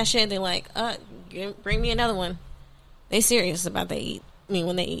eat that shit. They're like, bring me another one. They serious about they eat.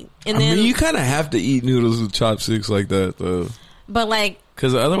 When they eat, and then you kind of have to eat noodles with chopsticks like that, though. but like,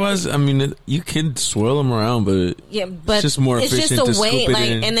 Because otherwise, you can swirl them around, but yeah, but it's just more efficient just to a way, scoop it like,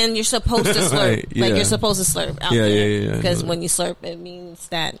 in. and then you're supposed to slurp, Right, yeah. like you're supposed to slurp out Yeah, there, yeah. because when you slurp, it means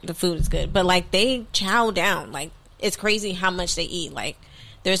that the food is good. But like they chow down, like it's crazy how much they eat. Like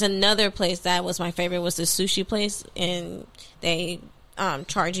there's another place that was my favorite, was the sushi place, and they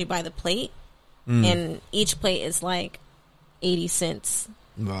charge you by the plate, and each plate is like 80 cents.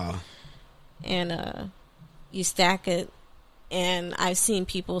 Wow. And you stack it, and I've seen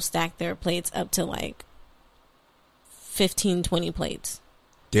people stack their plates up to like 15, 20 plates.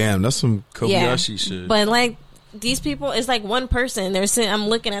 Damn, that's some Kobayashi shit. But like these people, it's like one person. They're sitting. I'm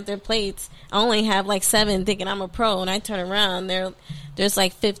looking at their plates. I only have like 7, thinking I'm a pro, and I turn around, there's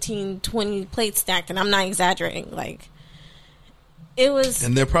like 15, 20 plates stacked, and I'm not exaggerating. Like it was.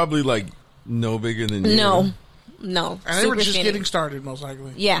 And they're probably like no bigger than you. No. And they were super just skinny. getting started, most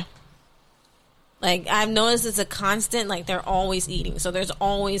likely. Yeah. Like, I've noticed it's a constant, like, they're always eating. So there's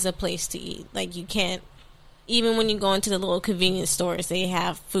always a place to eat. Like, you can't, even when you go into the little convenience stores, they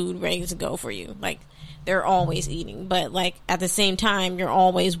have food ready to go for you. Like, they're always eating. But, like, at the same time, you're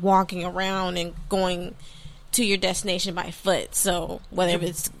always walking around and going to your destination by foot. So whether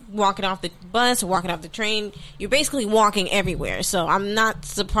it's walking off the bus or walking off the train, you're basically walking everywhere. So I'm not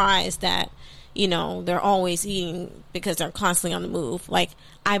surprised that, they're always eating because they're constantly on the move. Like,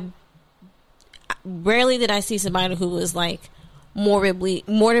 rarely did I see somebody who was like morbidly,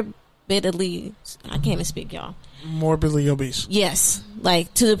 I can't even speak, y'all. Morbidly obese. Yes,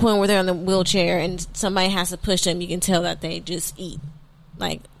 like to the point where they're in the wheelchair and somebody has to push them. You can tell that they just eat.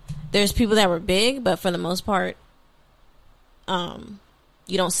 Like, there's people that were big, but for the most part,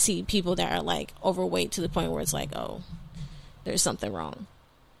 you don't see people that are like overweight to the point where it's like, oh, there's something wrong.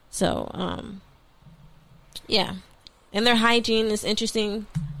 So, yeah. And their hygiene is interesting,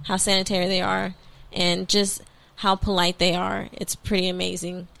 how sanitary they are, and just how polite they are. It's pretty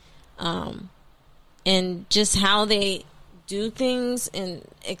amazing. And just how they do things and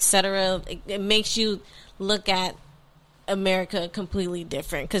etc. It makes you look at America completely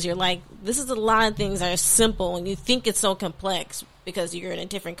different, because you're like, this is a lot of things that are simple and you think it's so complex because you're in a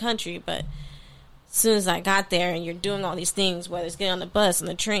different country. But as soon as I got there and you're doing all these things, whether it's getting on the bus, on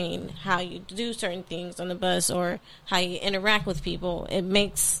the train, how you do certain things on the bus, or how you interact with people, it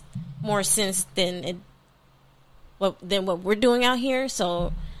makes more sense than what we're doing out here.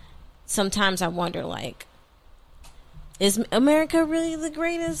 So sometimes I wonder, like, is America really the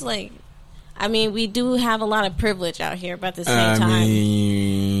greatest? Like, I mean, we do have a lot of privilege out here, but at the same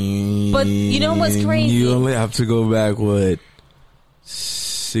time, but you know what's crazy? You only have to go back,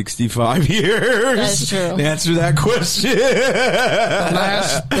 65 years? That's true. To answer that question.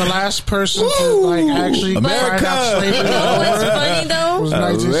 The last person to like actually America. find out slavery You know what's funny though? was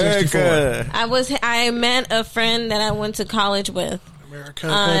 1964. I met a friend that I went to college with.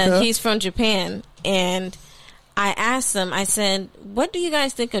 America. He's from Japan, and I asked them, I said, what do you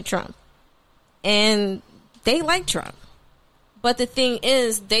guys think of Trump? And they like Trump. But the thing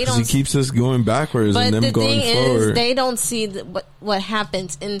is, they don't. He keeps us going backwards and them going forward. Is, they don't see what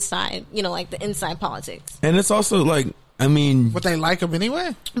happens inside, like the inside politics. And it's also like, I mean, But they like him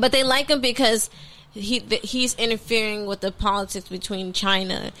anyway? But they like him because he's interfering with the politics between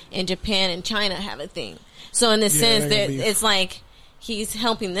China and Japan, and China have a thing. So in the sense that it's like he's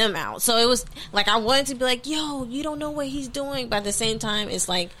helping them out. So it was like, I wanted to be like, yo, you don't know what he's doing. But at the same time, it's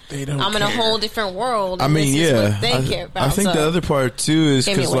like, I'm in a whole different world. I mean, this is what they care about. I think the other part too is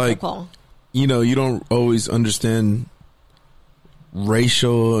because, like, you don't always understand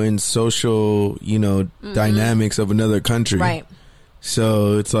racial and social, dynamics of another country. Right.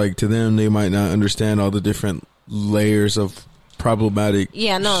 So it's like, to them, they might not understand all the different layers of problematic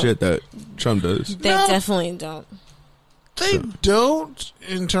shit that Trump does. They definitely don't. They don't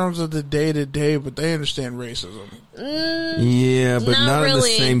in terms of the day-to-day, but they understand racism. Yeah, but not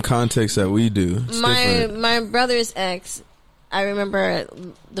really. In the same context that we do. It's my brother's ex, I remember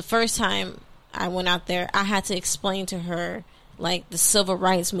the first time I went out there, I had to explain to her, like, the civil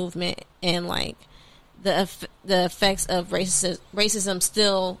rights movement and, like, the effects of racism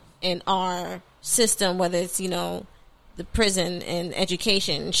still in our system, whether it's, the prison and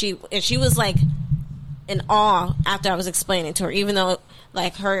education. And she was, like, in awe after I was explaining to her, even though,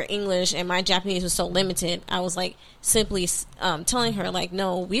 like, her English and my Japanese was so limited. I was, like, simply telling her, like,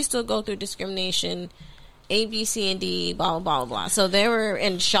 no, we still go through discrimination, A, B, C, and D, blah, blah, blah, blah. So they were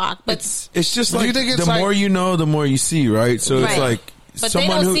in shock. But it's just like, the more you know, the more you see, right? So it's like, but they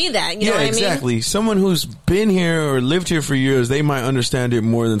don't see that, you know what I mean? Exactly. Someone who's been here or lived here for years, they might understand it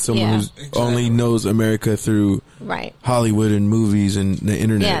more than someone who only knows America through Hollywood and movies and the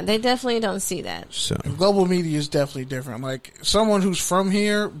internet. Yeah, they definitely don't see that. So global media is definitely different. Like, someone who's from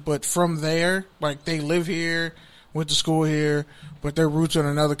here, but from there, like, they live here, went to school here, but their roots are in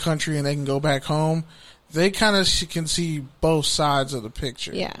another country and they can go back home. They kind of can see both sides of the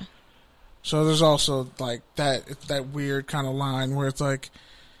picture. Yeah. So there's also, like, that weird kind of line where it's like,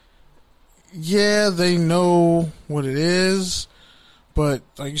 yeah, they know what it is, but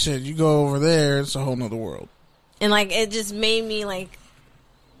like you said, you go over there, it's a whole nother world. And, like, it just made me, like,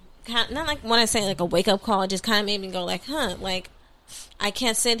 not like when I say, like, a wake-up call, it just kind of made me go, like, like, I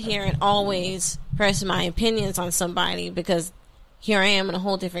can't sit here and always press my opinions on somebody, because here I am in a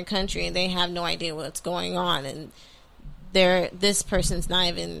whole different country and they have no idea what's going on, and this person's not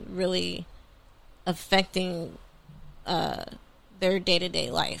even really affecting their day-to-day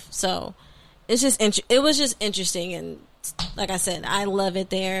life. So it was just interesting, and like I said, I love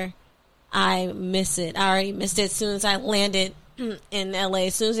it there. I miss it. I already missed it as soon as I landed in LA.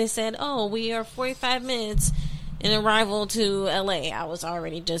 As soon as they said, oh, we are 45 minutes in arrival to LA, I was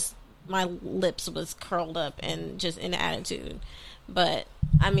already just, my lips was curled up and just in attitude. But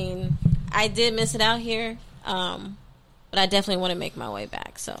I mean, I did miss it out here, but I definitely want to make my way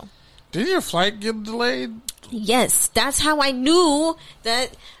back. So, did your flight get delayed? Yes, that's how I knew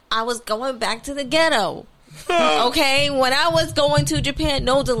that I was going back to the ghetto. Okay, when I was going to Japan,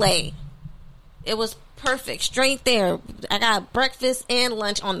 no delay. It was perfect, straight there. I got breakfast and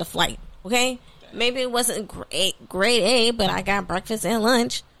lunch on the flight. Okay, Maybe it wasn't grade A, but I got breakfast and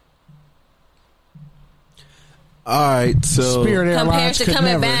lunch. All right, so Spirit Compared Airlines to could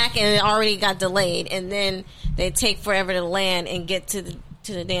coming never. back and it already got delayed, and then they take forever to land and get to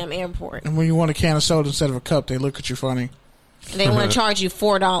the damn airport. And when you want a can of soda instead of a cup, they look at you funny And they want to charge you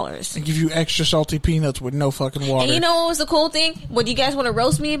 $4. and give you extra salty peanuts with no fucking water. And you know what was the cool thing? What you guys want to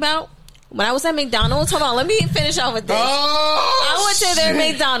roast me about? When I was at McDonald's, hold on, let me finish off with this. I went to their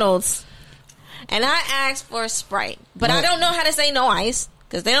McDonald's and I asked for a Sprite, but I don't know how to say no ice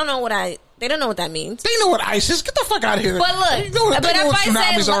because they don't know what that means. They know what ice is. Get the fuck out of here. But look, They know what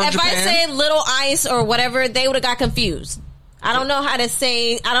tsunamis are in if I Japan. said little ice or whatever, they would have got confused. I don't know how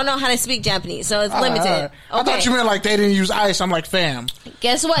to speak Japanese, so it's limited. All right. I thought you meant like they didn't use ice. I'm like, fam.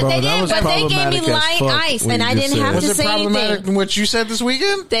 Guess what? Bro, they that did, was but they gave me problematic as light fuck ice, when and you I just didn't said have it. Was to it say problematic anything. in what you said this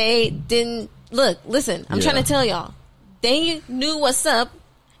weekend? They didn't look. Listen, I'm trying to tell y'all. They knew what's up,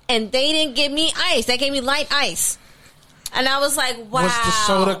 and they didn't give me ice. They gave me light ice, and I was like, "Wow." Was the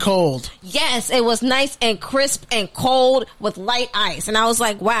soda cold? Yes, it was nice and crisp and cold with light ice, and I was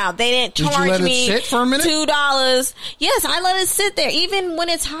like, "Wow." They didn't Did you charge let it me sit for a minute? $2. Yes, I let it sit there, even when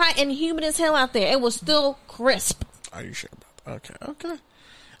it's hot and humid as hell out there. It was still crisp. Are you sure about that? Okay.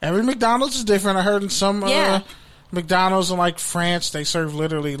 Every McDonald's is different. I heard in some Yeah. McDonald's in like France, they serve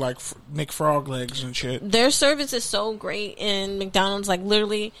literally like McFrog legs and shit. Their service is so great in McDonald's. Like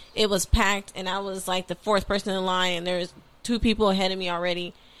literally, it was packed, and I was like the fourth person in line, and there's 2 people ahead of me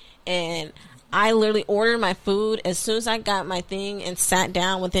already, and I literally ordered my food as soon as I got my thing and sat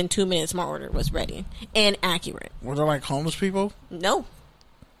down. Within 2 minutes, my order was ready and accurate. Were there like homeless people? No,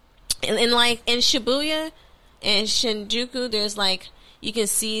 and like in Shibuya and Shinjuku, there's like you can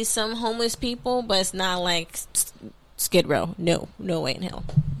see some homeless people, but it's not like Skid Row. No way in hell.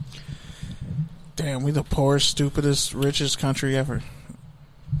 Damn, we the poorest, stupidest, richest country ever.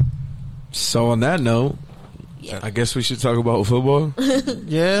 So on that note, Yeah. I guess we should talk about football.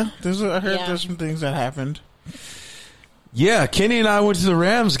 Yeah, I heard Yeah. there's some things that happened. Yeah, Kenny and I went to the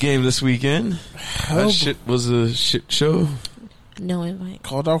Rams game this weekend. That shit was a shit show. No invite.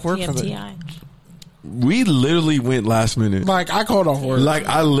 Called off work for that. TFTI. We literally went last minute. Like I called off work. Like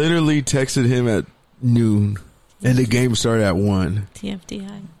I literally texted him at noon, and the game started at 1.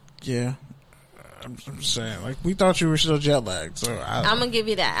 TFTI. Yeah, I'm just saying. Like we thought you were still jet lagged, so I'm gonna give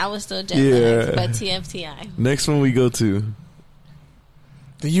you that. I was still jet Yeah. lagged, but TFTI. Next one we go to.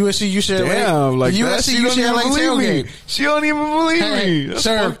 the USC UCLA. Damn, like the that. USC She don't even UCLA believe tailgate. me. She don't even believe Hey, me. That's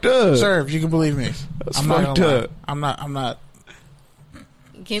serve, fucked up. serve. You can believe me. That's I'm not fucked gonna lie. up. I'm not.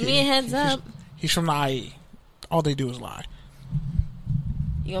 Give me a heads up. He's from the IE. All they do is lie.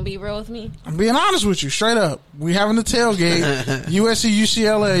 You gonna be real with me? I'm being honest with you, straight up. We having the tailgate. USC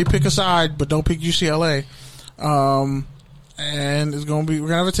UCLA. Pick a side, but don't pick UCLA. And it's gonna be. We're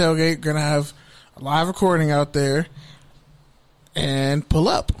gonna have a tailgate. We're gonna have a live recording out there. And pull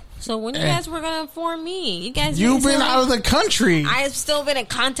up. So when you guys were gonna inform me? You guys. You've didn't been tell out of me. the country. I've still been in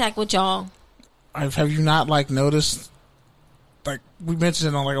contact with y'all. Have you not like noticed? Like we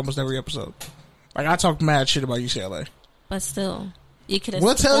mentioned it on like almost every episode. Like I talked mad shit about UCLA. But still, you could have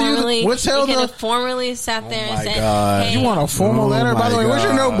What tell you- formally. what tell you could the- have formally sat there and my said, God. "Hey, You want a formal Oh letter? By the my way, where's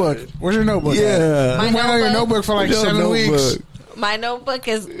your God. notebook? Where's your notebook? Yeah. My You've been out of your notebook- notebook for like Yo, 7 weeks. notebook. My notebook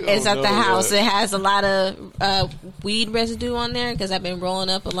is at the notebook. house. It has a lot of weed residue on there because I've been rolling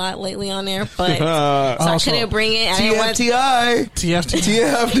up a lot lately on there. But so I Also, couldn't bring it. I didn't want to, TFTI.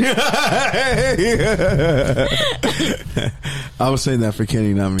 TFT. I was saying that for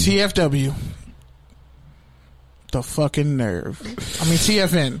Kenny, not me. TFW. The fucking nerve. I mean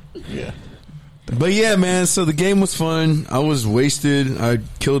TFN. But yeah, man. So the game was fun. I was wasted. I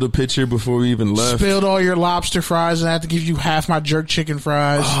killed a pitcher before we even left. Spilled all your lobster fries and I had to give you half my jerk chicken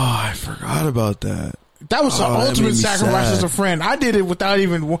fries. Oh, I forgot about that. That was the that made ultimate me sacrifice sad. as a friend. I did it without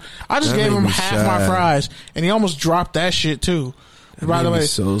even. I just That gave made him me half my sad. fries, and he almost dropped that shit too. By made the me way,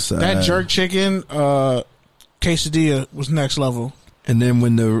 so sad. that jerk chicken quesadilla was next level. And then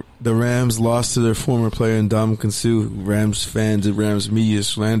when the Rams lost to their former player Ndamukong Suh, Rams fans and Rams media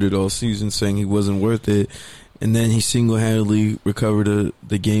slandered all season, saying he wasn't worth it. And then he single-handedly recovered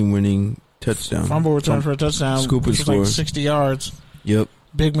the game-winning touchdown. Fumble return for a touchdown. Scoop and which was like score. 60 yards. Yep.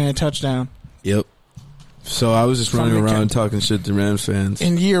 Big man touchdown. Yep. So I was just running From the around kid. talking shit to Rams fans.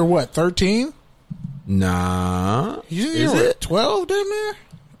 In year what? 13? Nah. He's in Is year it? 12, damn near?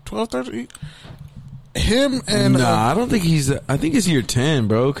 12, 13? Him and Nah, I don't think he's. I think it's year 10,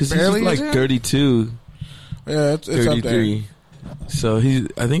 bro. Because he's Barely like is it? 32, yeah, it's up there. 33. So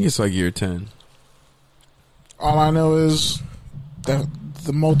I think it's like year 10. All I know is the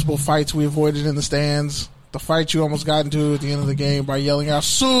multiple fights we avoided in the stands. The fight you almost got into at the end of the game by yelling out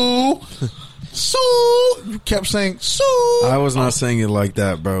 "Sue." So you kept saying so. I was not saying it like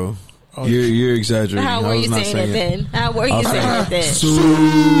that, bro. You're exaggerating. How were I was you not saying it then? How were you was saying saying it then?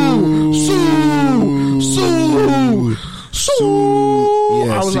 So.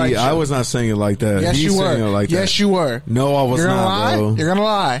 Yeah, I was like, I was not saying it like that. yes, He's you saying were. it like that. Yes, you were. No, I was You're gonna not, lie. bro. You're gonna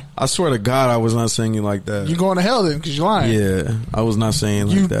lie. I swear to God, I was not saying it like that. You're going to hell then because you're lying. Yeah, I was not saying it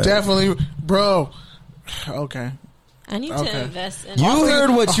like You that. definitely, bro. Okay. I need Okay. to invest in. You heard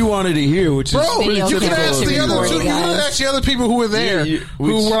what you wanted to hear, which is Bro, Video you can camera ask the recording, other two. You guys. can ask the other people who were there, Yeah,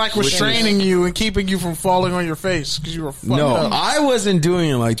 who were like which restraining you and keeping you from falling on your face because you were fucked no, up. I wasn't doing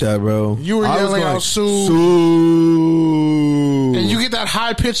it like that, bro. You were I was yelling going, out, "Sue." Sue. And you get that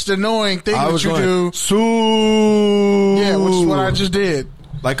high pitched annoying thing I that was you going, do. Sue. Yeah, which is what I just did.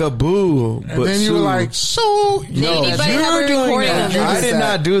 like a boo. And then you were like, "So Did anybody you're have a doing recording that. of this? I did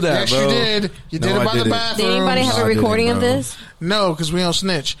not do that, Yes, bro. you did. You No, did it I by the didn't. bathroom. Did anybody have No, a I didn't, recording of bro. this? No, because we don't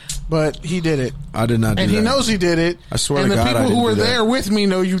snitch. But he did it. I did not do And that. he knows he did it. I swear and to the God, I people didn't who were do that. there with me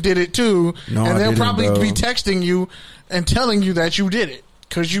know you did it too. No, and I they'll didn't, probably bro. be texting you and telling you that you did it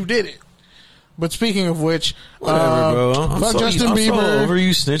because you did it. But speaking of which, Whatever, bro. fuck Justin I'm Bieber. so over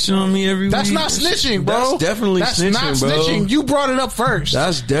you snitching on me every That's week. not snitching, bro. That's definitely That's snitching, not bro. snitching. You brought it up first.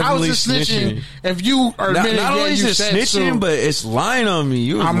 That's definitely How is it snitching snitching. if you are Not, admitting not only yeah, is you it said snitching, so. but it's lying on me.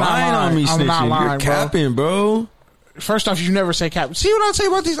 You was I'm not lying on me, lying. I'm snitching. not lying, You're bro. capping, bro. First off, you never say cap. See what I say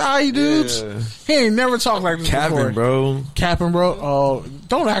about these IE dudes? Yeah. He ain't never talked like this before. Capping, bro. Capping, bro. Oh,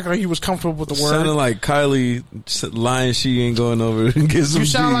 don't act like he was comfortable with the word. Sounding like Kylie lying she ain't going over and get some You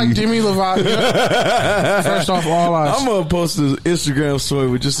sound D. like Demi Lovato. First off, all eyes. I'm gonna post an Instagram story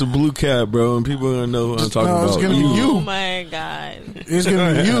with just a blue cap, bro, and people are gonna know what I'm talking No, it's about. gonna be you. Oh my god! It's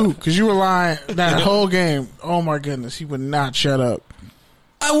gonna be you because you were lying that whole game. Oh my goodness, he would not shut up.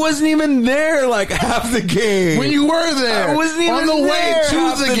 I wasn't even there like half the game. When you were there, I wasn't even on the way there to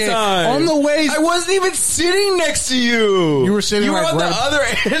half the game, time. on the way. I wasn't even sitting next to you. You were sitting You were like on the right-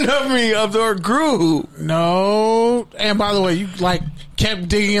 other end of me of our group. No, and by the way, you like kept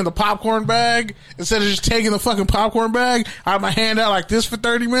digging in the popcorn bag instead of just taking the fucking popcorn bag. I had my hand out like this for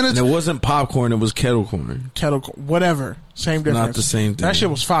 30 minutes. And it wasn't popcorn; it was kettle corn. Kettle, whatever, same difference. Not the same thing. That shit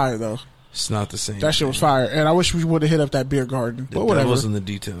was fire though. It's not the same. That shit was fire, and I wish we would have hit up that beer garden. But whatever. That wasn't the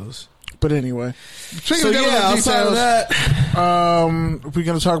details. But anyway, speaking So of devil's yeah, outside of details, that, we're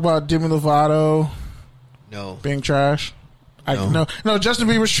gonna talk about Demi Lovato no. being trash. No. No, Justin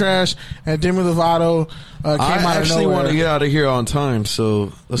Bieber's trash, and Demi Lovato came I out of actually nowhere. want to get out of here on time,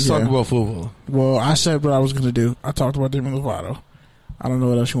 so let's talk Yeah. about football. Well, I said what I was gonna do. I talked about Demi Lovato. I don't know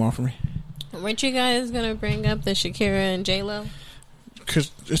what else you want from me Weren't you guys gonna bring up the Shakira and J Lo?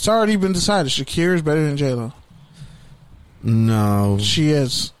 because it's already been decided. Shakira is better than J Lo. No, She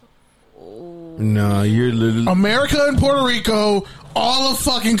is. no, you're literally. America and Puerto Rico, all of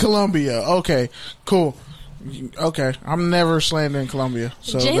fucking Colombia. Okay, cool. Okay, I'm never slandering Colombia.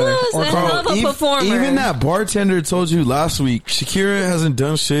 So J-Lo's or a Col- hell of a performer. Even that bartender told you last week, Shakira hasn't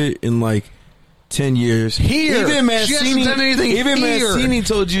done shit in like 10 years. Here. Even She hasn't Mancini, done anything even here. Mancini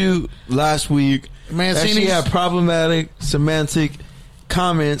told you last week that Mancini's- she had problematic semantic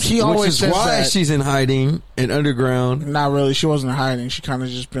comments, He which always is says why that. she's in hiding and underground. Not really. She wasn't hiding. She kind of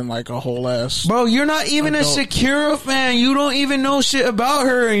just been like a whole ass. Bro, you're not even a Adult. Shakira fan. You don't even know shit about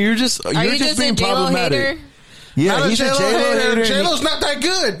her, and you're just Are you just a being J Lo problematic. hater? Yeah, Not he's a J-Lo J-Lo hater. J-Lo's not that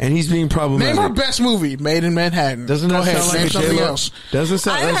good. and he's being problematic. Name her best movie, Made in Manhattan. Doesn't Go that ahead, sound like name a something J-Lo? else. Doesn't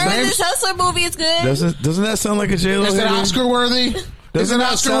sound. I heard doesn't- this Hustler movie is good. Doesn't that sound like a J-Lo? Is it hater? Oscar worthy? Is Doesn't it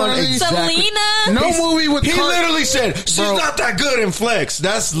that Oscar sound worthy? exactly- Selena. No movie with He Car- literally said she's Bro. not that good in flex.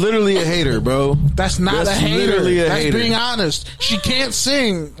 That's literally a hater, bro. That's not That's a hater. literally a That's hater. being honest. She can't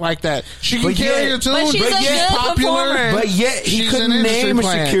sing like that. She can But carry yet- her tune, But she's a good performer. But yet he She's couldn't an industry name a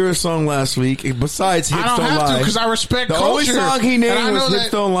plant. Shakira song last week. Besides "Hips I don't Don't have to Lie," because I respect the culture. only song he And I named know was "Hips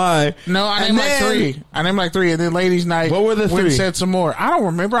that- Don't Lie." No, I And named like then- three. And then Ladies Night. What were the went and three? said some more. I don't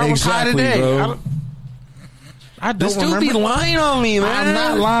remember. I was high Exactly, today. bro. I don't This dude remember. be lying on me, man. I'm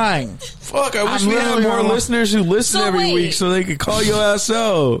not lying. Fuck, I wish I'm we had literally more not lying. listeners who listen So every wait. week so they could call your ass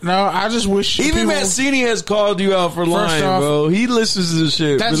out. No, I just wish Even people, Mancini has called you out for lying, off, bro. He listens to this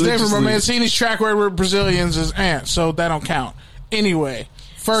shit. That's different, but religiously. Mancini's track record with Brazilians is ants, so that don't count. Anyway,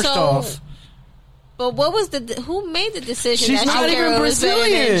 first So, off, But what was who made the decision She's that not Shakira even was better than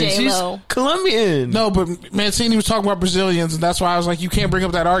Brazilian. J She's Lo? Colombian. no, but Mancini was talking about Brazilians, and that's why I was like, you can't bring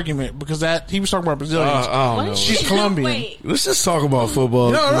up that argument because that he was talking about Brazilians. I don't know. She's Colombian. Wait. Let's just talk about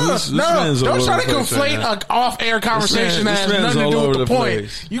football. No, This man's all don't over try the to place right conflate now. an off-air conversation This that has man's nothing to all do over with the the point.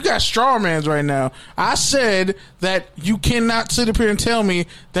 place. You got strawmans right now. I said that you cannot sit up here and tell me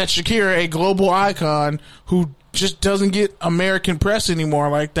that Shakira, a global icon who just doesn't get American press anymore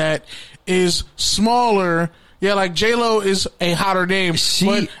like that is smaller. Yeah, like J-Lo is a hotter name,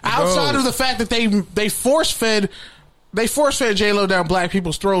 but outside of the fact that they force fed J-Lo down black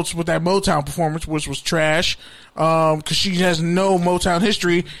people's throats with that Motown performance, which was trash, because she has no Motown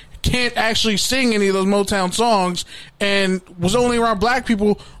history, can't actually sing any of those Motown songs, and was only around black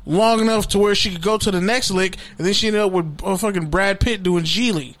people long enough to where she could go to the next lick, and then she ended up with fucking Brad Pitt doing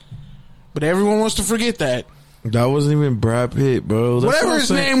Geely. But everyone wants to forget that. That wasn't even Brad Pitt, bro. That's whatever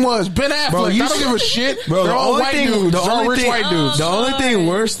his name was, Ben Affleck. Bro, I don't give a shit. Bro, they're all white dudes. They're all rich white dudes. The only thing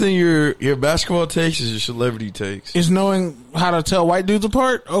worse than your basketball takes is your celebrity takes. Is knowing how to tell white dudes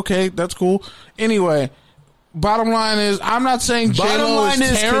apart. Okay, that's cool. Anyway, bottom line is, I'm not saying J-Lo is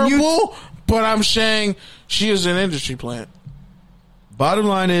terrible, but I'm saying she is an industry plant. Bottom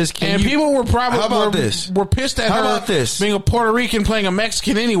line is, people were probably were pissed at her being a Puerto Rican playing a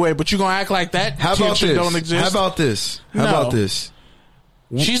Mexican anyway, but you gonna act like that? How about this? Don't exist? How about this?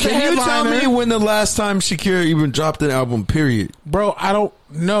 She's Can you tell me when the last time Shakira even dropped an album, period? Bro, I don't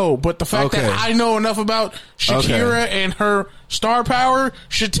know, but the fact that I know enough about Shakira and her star power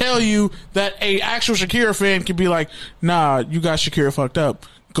should tell you that a actual Shakira fan could be like, nah, you got Shakira fucked up.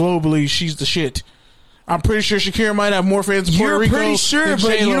 Globally, she's the shit. I'm pretty sure Shakira might have more fans in Puerto Rico. You're pretty sure,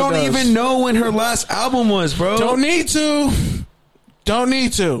 but you don't even know when her last album was, bro. Don't need to.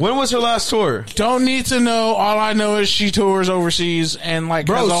 When was her last tour? Don't need to know. All I know is she tours overseas and has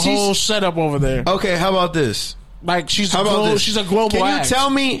a whole setup over there. Okay, how about this? Like she's a global Can act. you tell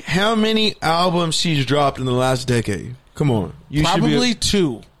me how many albums she's dropped in the last decade? Come on. Probably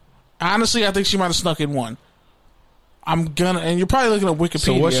 2. Honestly, I think she might have snuck in 1. And you're probably looking at Wikipedia.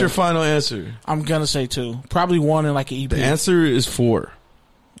 So what's your final answer? I'm gonna say 2. Probably 1 in like an EP. The answer is 4.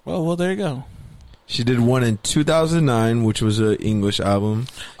 Well, there you go. She did one in 2009, which was an English album.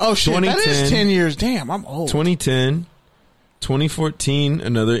 Oh shit, that is 10 years. Damn, I'm old. 2010, 2014,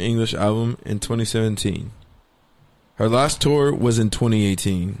 another English album, and 2017. Her last tour was in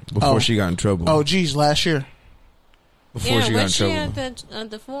 2018 before she got in trouble. Oh geez, last year. Before she got in trouble.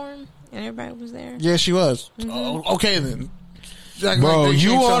 At the forum and everybody was there. Yeah, she was. Okay then. Bro,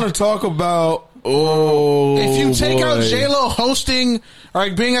 you want to talk about... Oh, if you take out J-Lo hosting,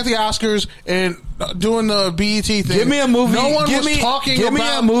 being at the Oscars and doing the BET thing, give me a movie. No one was talking about. Give me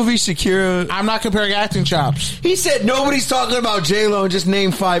a movie, Shakira. I'm not comparing acting chops. He said nobody's talking about J-Lo and just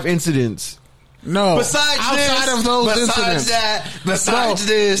name 5 incidents. No, outside of those incidents. Besides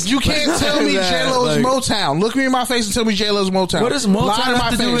this, you can't tell me J-Lo is Motown. Look me in my face and tell me J-Lo is Motown. What does Motown have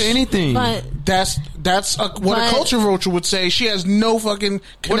to do with anything? But that's what a culture vulture would say. She has no fucking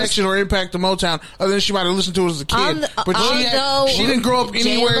connection or impact to Motown, other than she might have listened to it as a kid. But she didn't grow up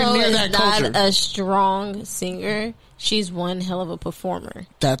anywhere J-Lo near that culture. Not a strong singer. She's one hell of a performer.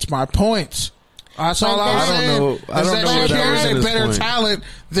 That's my point. That's all I'm saying. I don't know. Shakira is a better talent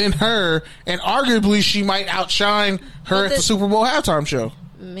than her, and arguably she might outshine her at the Super Bowl halftime show.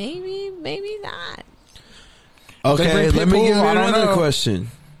 Maybe not. Okay, let me give you another question.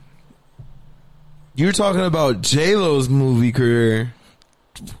 You're talking about J-Lo's movie career.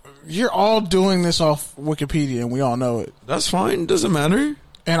 You're all doing this off Wikipedia, and we all know it. That's fine. Doesn't matter.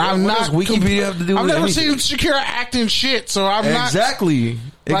 And I'm not. What does Wikipedia have to do with I've never anything? seen Shakira acting shit, so I'm not.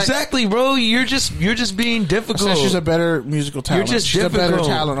 Exactly, bro. You're just being difficult. I said she's a better musical talent. You're just she's difficult. a better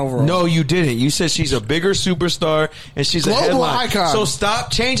talent overall. No, you didn't. You said she's a bigger superstar and she's global a headline icon. So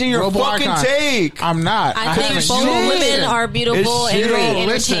stop changing your global fucking icon. take. I'm not. I think both women are beautiful and great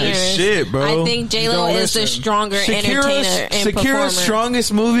entertainers. It's shit, bro. I think J-Lo is the stronger entertainer and performer. Shakira's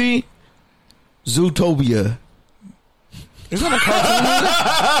strongest movie, Zootopia. Is that a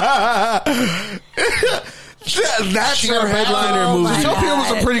cartoon? That's her headliner movie. Zootopia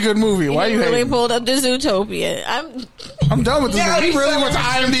was a pretty good movie. Why you really hating? pulled up the Zootopia. I'm done with this. Yeah, he really went to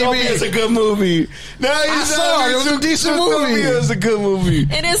IMDb. It's a good movie. No, I saw it. It was a decent movie. It was a good movie.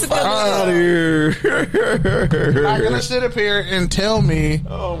 It is a good Out of here. You're not gonna sit up here and tell me.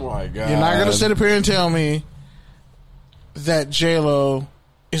 Oh my god. You're not gonna sit up here and tell me that J-Lo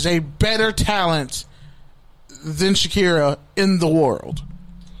is a better talent than Shakira in the world.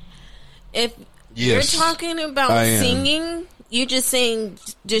 If Yes, you're talking about singing, you're just saying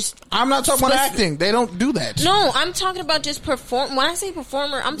I'm not talking about acting. They don't do that. No, I'm talking about just perform. When I say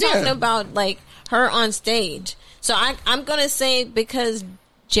performer, I'm talking about like her on stage. So I'm gonna say because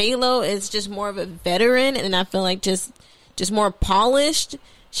J-Lo is just more of a veteran, and I feel like just more polished.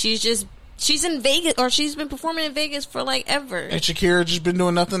 She's in Vegas, or she's been performing in Vegas for like ever. And Shakira just been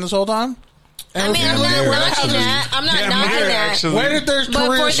doing nothing this whole time. And I mean, I'm not knocking that. I'm not knocking that. Where did their But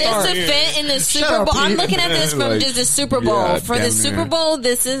career for this start? to fit in the Super up, Bowl, I'm Pete. looking at this from Like, just the Super Bowl. yeah, For the damn Super near. Bowl,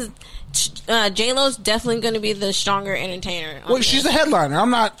 this is J-Lo's definitely going to be the stronger entertainer. on Well, this. she's the headliner. I'm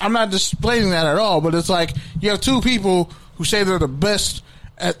not displaying that at all. But it's like you have two people who say they're the best.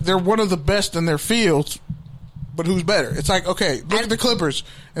 They're one of the best in their fields. But who's better? It's like, okay, look at the Clippers.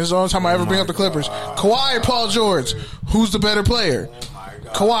 And it's the only time I ever bring up the Clippers. Kawhi or Paul George? Who's the better player?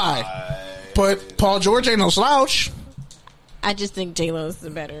 Kawhi. But Paul George ain't no slouch. I just think J-Lo's the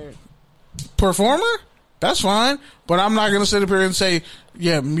better. Performer? That's fine. But I'm not going to sit up here and say,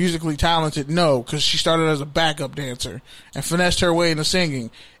 yeah, musically talented. No, because she started as a backup dancer and finessed her way into singing.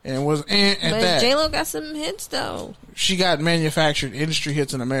 And was at But that. J-Lo got some hits, though. She got manufactured industry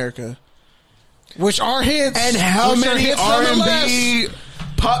hits in America. Which are hits. And how which are many hits R&B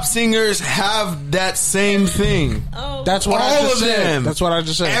pop singers have that same thing? Oh, That's what I All just of said. them. That's what I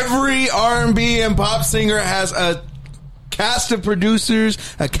just said. Every R&B and pop singer has a cast of producers,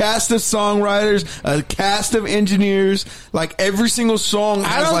 a cast of songwriters, a cast of engineers. Like every single song I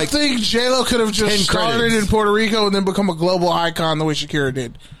has don't like think J-Lo could have 10 just started credits. in Puerto Rico and then become a global icon the way Shakira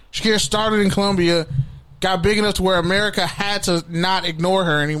did. Shakira started in Colombia, got big enough to where America had to not ignore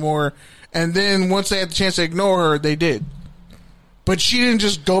her anymore, and then once they had the chance to ignore her, they did. But she didn't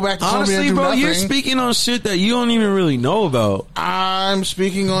just go back to Colombia honestly, and do bro, nothing. you're speaking on shit that you don't even really know about. I'm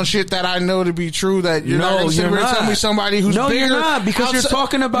speaking on shit that I know to be true. That you're not going to sit here and tell me somebody who's No, bigger. you're not, because you're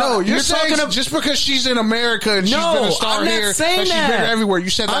talking about. No, you're talking saying about just because she's in America and she's No, been a star I'm not here, saying that she's that. bigger everywhere. You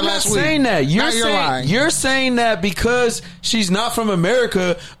said that I'm last not week. saying that. Now you're lying. You're saying that because she's not from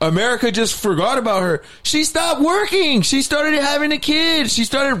America, America just forgot about her. She stopped working. She started having a kid. She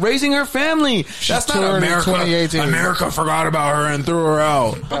started raising her family. That's not toured in America. 2018. America forgot about her and threw her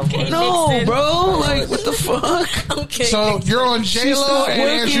out. Okay, No, Nixon. bro. Like, what the fuck? Okay. So you're on J-Lo stopped and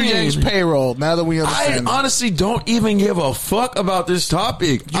Andrew working. Yang's payroll. Now that we I understand, honestly don't even give a fuck about this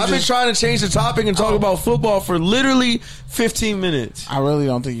topic. I've been just- trying to change the topic and talk about football for literally 15 minutes. I really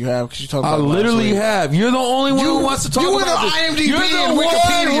don't think you have because you talked I about it last literally week. have. You're the only one You- who wants to talk you went about on this. IMDb You're the and one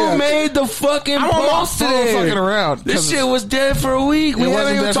Wikipedia. who made the fucking I'm on my post phone today. fucking around, This 'cause shit was dead for a week. We It haven't wasn't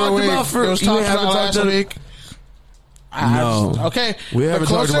even there for a talked week. about for. It was you talked haven't about talked last to- week. No. Okay. We haven't the closer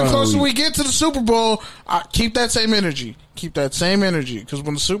talked about and it closer all we week. get to the Super Bowl, keep that same energy. Keep that same energy. Because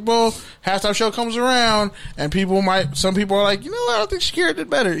when the Super Bowl halftime show comes around, and some people are like, you know what, I don't think Shakira did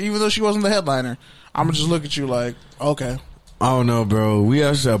better, even though she wasn't the headliner. I'm going to just look at you like, okay. I don't know, bro. We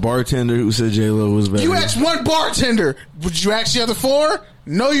asked that bartender who said J-Lo was better. You asked one bartender. Would you ask the other four?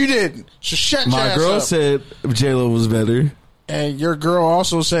 No, you didn't. So shut your My ass girl up. said J-Lo was better. And your girl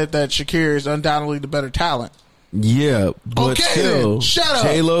also said that Shakira is undoubtedly the better talent. Yeah, but Okay, still, then. Shut up.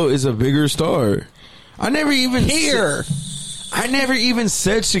 J-Lo is a bigger star. I never even Here.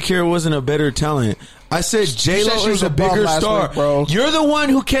 said Shakira wasn't a better talent. I said J-Lo said she was is a a bum bigger last star. week, bro. You're the one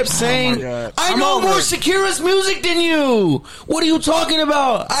who kept saying, God. I I'm know over more it. Shakira's music than you. What are you talking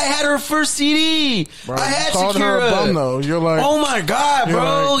about? I had her first CD. Bro, I had you called Shakira. her a bum, though. You're like, Oh my God, You're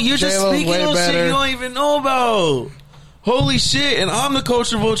bro. like, You're just J-Lo's speaking way on shit better. you don't even know about. Holy shit. And I'm the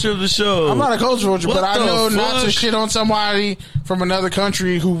culture vulture of the show. I'm not a culture vulture, What but I the know not to fuck? shit on somebody from another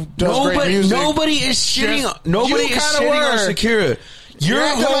country who does great music. Nobody is shitting. Just- Nobody you is kinda shitting on were. Shakira. Your You're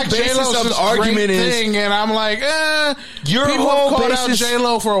acting whole like basis J-Lo's of the this argument great is thing, and I'm like, Your people whole have called out basis-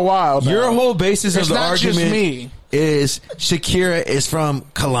 J-Lo for a while now. your whole basis It's of the not just argument me. is Shakira is from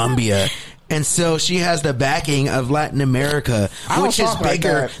Colombia. And so she has the backing of Latin America, I don't which is talk like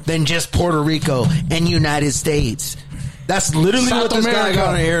bigger that. than just Puerto Rico and United States. That's literally South what this guy America. got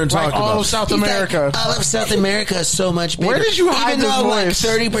on air and Like talked all about. of South He's like, America. all of South America is so much bigger. Where did you hide Even this though like voice?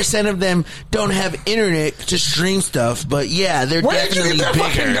 30% of them don't have internet to stream stuff, but yeah, they're Where did you definitely get that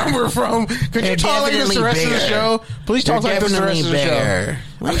fucking bigger. number from? Could you They're talk like this the definitely rest of the bigger. show? Please talk They're like this the rest of the definitely show. bigger.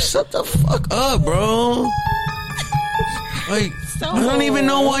 Like, shut the fuck up, bro. Like, So- I don't even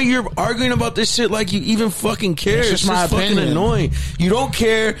know why you're arguing about this shit like you even fucking care. It's It's just my just fucking opinion. annoying. You don't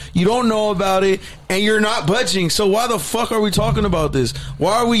care, you don't know about it, and you're not budging. So why the fuck are we talking about this?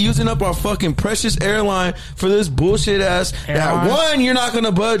 Why are we using up our fucking precious airline for this bullshit ass Airline? that one, you're not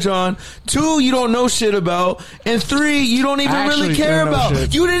gonna budge on, two, you don't know shit about, and three, you don't even I really actually care do know about.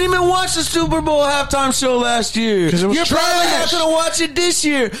 shit. You didn't even watch the Super Bowl halftime show last year. 'Cause it was You're probably not trash. gonna watch it this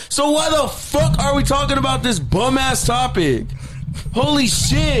year. So why the fuck are we talking about this bum ass topic? Holy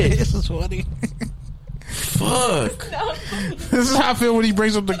shit. This is funny. Fuck. This is how I feel when he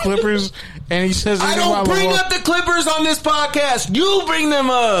brings up the Clippers and he says, I don't bring up the Clippers on this podcast. You bring them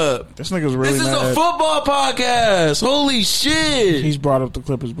up. This nigga's really This is mad. a football podcast. Holy shit. He's brought up the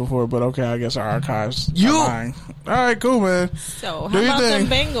Clippers before, but okay, I guess our archives are You- lying. All right, cool, man. So, Do how your about thing.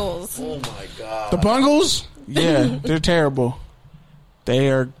 the Bengals? Oh my god. The Bungles? Yeah, they're terrible. They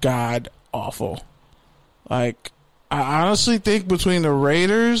are god awful. Like, I honestly think between the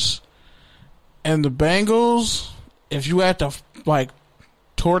Raiders and the Bengals, if you had to like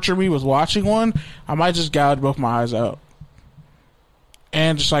torture me with watching one, I might just gouge both my eyes out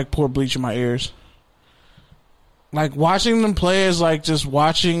and just like pour bleach in my ears. Like, watching them play is like just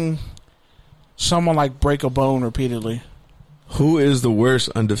watching someone like break a bone repeatedly. Who is the worst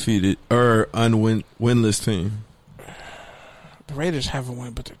undefeated or winless team? The Raiders haven't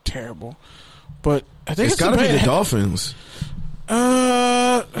won, but they're terrible. But I think It's got to be the Dolphins.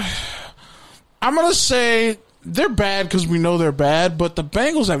 I'm gonna say they're bad because we know they're bad, but the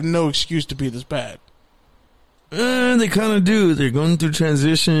Bengals have no excuse to be this bad. They kind of do. They're going through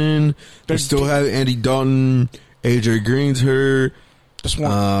transition. They still have Andy Dalton. AJ Green's hurt. This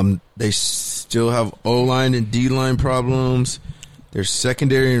one. They still have O-line and D-line problems. Their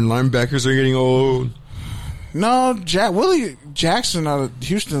secondary and linebackers are getting old. No, Willie Jackson out of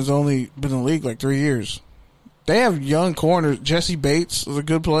Houston has only been in the league like 3 years. They have young corners. Jesse Bates is a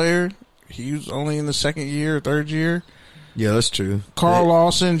good player. He was only in the second year, third year. Yeah, that's true. Carl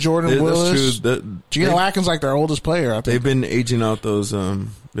Lawson, Jordan Willis. That's true. Geno Atkins like their oldest player, I think. They've been aging out those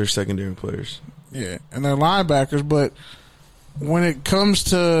their secondary players. Yeah, and they're linebackers, but when it comes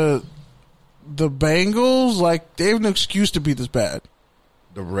to the Bengals, like, they have no excuse to be this bad.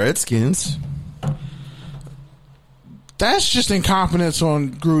 The Redskins. That's just incompetence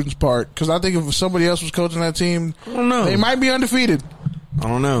on Gruden's part, because I think if somebody else was coaching that team, I don't know. they might be undefeated. I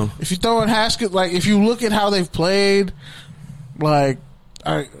don't know. If you throw in Haskett, like, if you look at how they've played, like,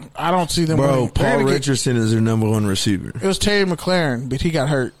 I don't see them. Bro, winning. Paul Richardson is their number one receiver. It was Terry McLaurin, but he got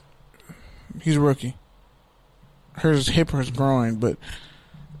hurt. He's a rookie. Hurt his hip or his groin, but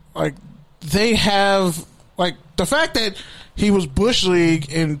like, they have, like, the fact that he was Bush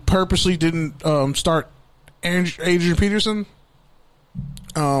League and purposely didn't start Adrian Peterson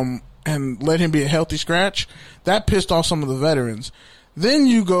and let him be a healthy scratch, that pissed off some of the veterans. Then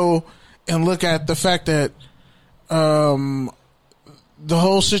you go and look at the fact that the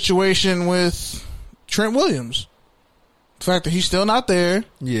whole situation with Trent Williams, the fact that he's still not there.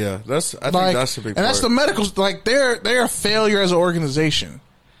 Yeah, I think that's a big part. And that's the medicals. Like, they're a failure as an organization.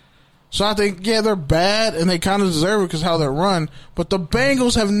 So I think, yeah, they're bad, and they kind of deserve it because how they're run. But the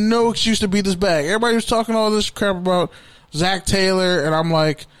Bengals have no excuse to be this bad. Everybody was talking all this crap about Zach Taylor, and I'm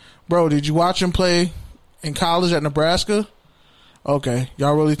like, bro, did you watch him play in college at Nebraska? Okay,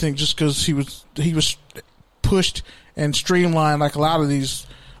 y'all really think just because he was pushed and streamlined like a lot of these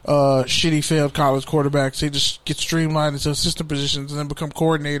shitty failed college quarterbacks, they just get streamlined into assistant positions and then become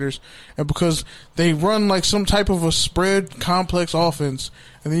coordinators, and because they run like some type of a spread complex offense,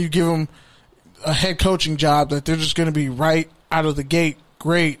 and then you give them a head coaching job that they're just going to be right out of the gate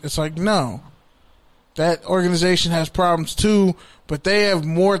great. It's like, no, that organization has problems too, but they have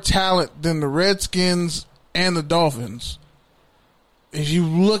more talent than the Redskins and the Dolphins. If you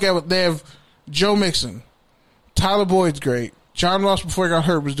look at what they have, Joe Mixon, Tyler Boyd's great. John Ross, before he got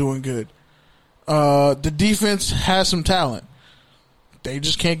hurt, was doing good. The defense has some talent. They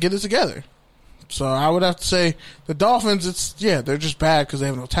just can't get it together. So I would have to say the Dolphins, they're just bad because they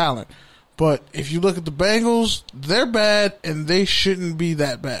have no talent. But if you look at the Bengals, they're bad, and they shouldn't be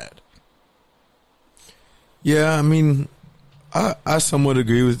that bad. Yeah, I mean, I somewhat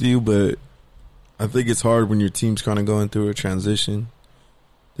agree with you, but I think it's hard when your team's kind of going through a transition.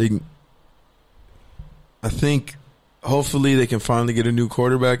 I think hopefully they can finally get a new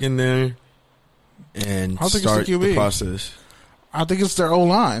quarterback in there and start the process. I think it's their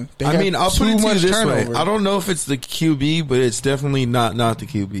O-line. I mean, I'll put it to you this way. I don't know if it's the QB, but it's definitely not the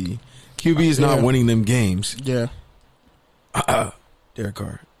QB. QB is not winning them games. Yeah. Derek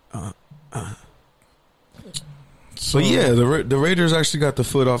Carr. So yeah, the Raiders actually got the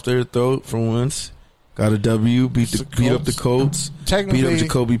foot off their throat for once. Got a W, beat up the Colts, beat up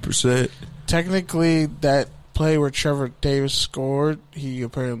Jacoby Brissett. Technically, that play where Trevor Davis scored, he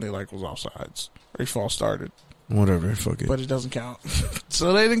apparently was offsides. Or he false started. Whatever, fuck it. But it doesn't count.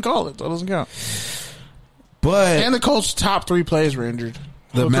 So they didn't call it, so it doesn't count. And the Colts' top 3 plays were injured.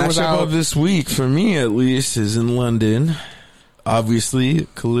 The matchup of this week, for me at least, is in London. Obviously,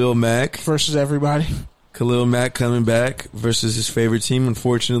 Khalil Mack versus everybody. Khalil Mack coming back versus his favorite team.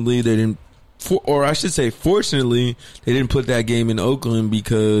 Unfortunately, they didn't, fortunately, they didn't put that game in Oakland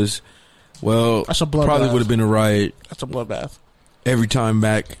because, well, that's a bloodbath. Probably would have been a riot. That's a bloodbath. Every time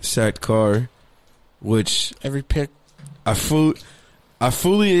Mack sacked Carr, which every pick, I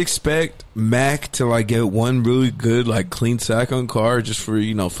fully expect Mack to get one really good clean sack on Carr just for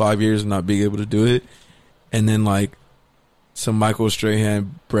 5 years and not being able to do it. and then like some Michael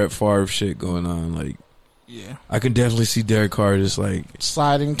Strahan, Brett Favre shit going on. Like, Yeah. I can definitely see Derek Carr just like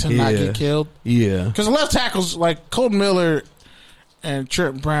Sliding to not get killed. Yeah. Because the left tackles, like Colton Miller and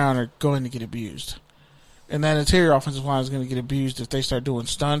Trent Brown, are going to get abused. And that interior offensive line is going to get abused if they start doing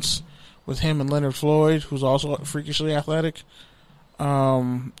stunts with him and Leonard Floyd, who's also freakishly athletic.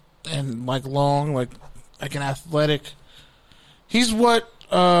 And like long, like an athletic. He's what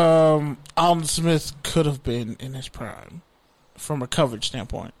Alden Smith could have been in his prime from a coverage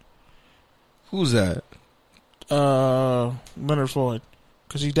standpoint. Who's that? Leonard Floyd,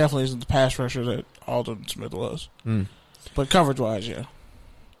 because he definitely isn't the pass rusher that Alden Smith was. But coverage wise, yeah.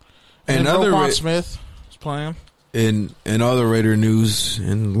 And Roquan Smith is playing. In other Raider news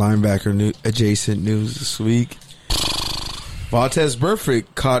and linebacker adjacent news this week, Vontaze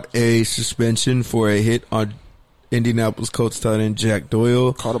Burfict caught a suspension for a hit on Indianapolis Colts tight end Jack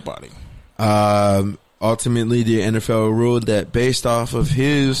Doyle. Caught a body. Ultimately, the NFL ruled that based off of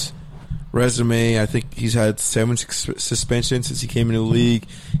his resume, I think he's had 7 suspensions since he came into the league.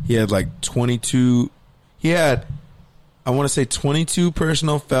 He had like 22. He had, I want to say, 22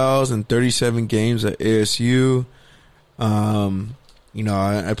 personal fouls in 37 games at ASU.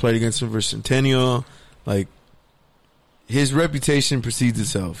 I played against him for Centennial. Like, his reputation precedes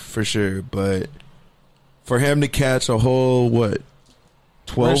itself for sure, but for him to catch a whole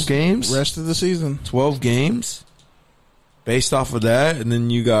 12 games, rest of the season, 12 games, based off of that, and then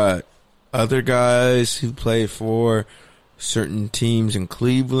you got other guys who play for certain teams in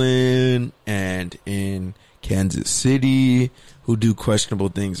Cleveland and in Kansas City who do questionable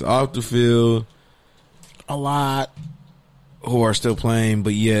things off the field. A lot. Who are still playing,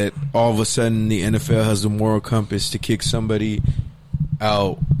 but yet all of a sudden the NFL has the moral compass to kick somebody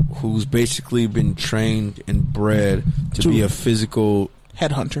out who's basically been trained and bred to be a physical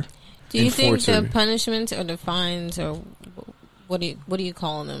headhunter. Do you think the punishments or the fines, or what do you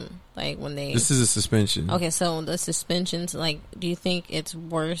call them? Like when they... This is a suspension. Okay, so the suspensions, like, do you think it's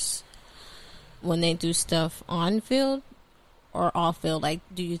worse when they do stuff on field or off field? Like,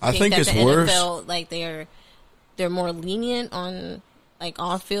 do you think that it's the worse. NFL, like, they're more lenient on, like,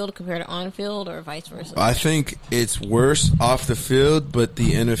 off field compared to on field, or vice versa? I think it's worse off the field, but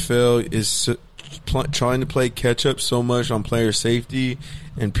the NFL is trying to play catch up so much on player safety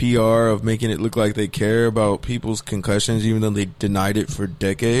and PR of making it look like they care about people's concussions, even though they denied it for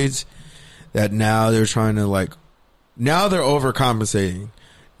decades, that now they're trying to, like, now they're overcompensating.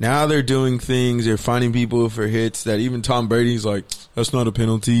 Now they're doing things, they're finding people for hits that even Tom Brady's like, that's not a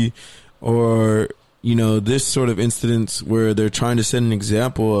penalty. Or, this sort of incidents where they're trying to set an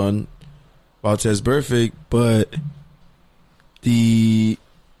example on Vontaze Burfict, but this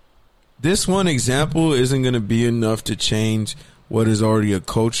one example isn't going to be enough to change what is already a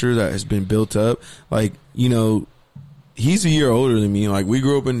culture that has been built up. Like, he's a year older than me. Like, we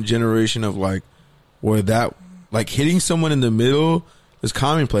grew up in a generation of, like, where that, like, hitting someone in the middle is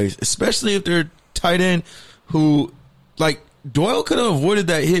commonplace, especially if they're tight end who, like, Doyle could have avoided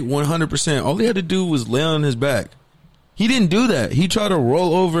that hit 100%. All he had to do was lay on his back. He didn't do that. He tried to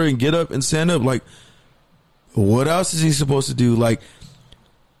roll over and get up and stand up. Like, what else is he supposed to do? Like,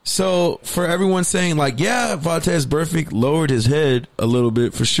 so for everyone saying, like, yeah, Vontaze Burfict lowered his head a little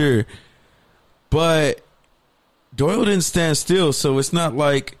bit for sure, but Doyle didn't stand still, so it's not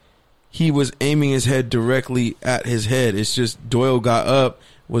like he was aiming his head directly at his head. It's just Doyle got up,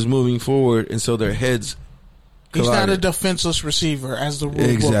 was moving forward, and so their heads collided. He's not a defenseless receiver, as the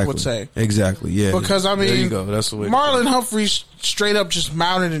rule book would say. Exactly, yeah. Because, I mean, there you go. That's the way Marlon Humphrey straight up just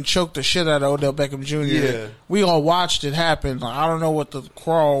mounted and choked the shit out of Odell Beckham Jr. Yeah. We all watched it happen. Like, I don't know what the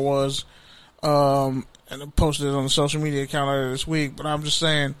crawl was, and I posted it on the social media account earlier this week, but I'm just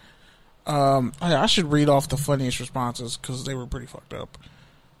saying, I should read off the funniest responses because they were pretty fucked up.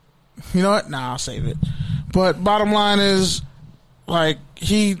 You know what? Nah, I'll save it. But bottom line is, like,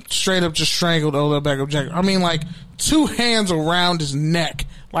 he straight up just strangled Odell Beckham Jr. I mean, like, 2 hands around his neck,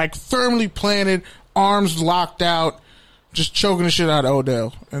 like, firmly planted, arms locked out, just choking the shit out of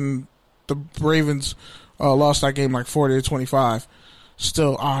Odell. And the Ravens lost that game like 40-25.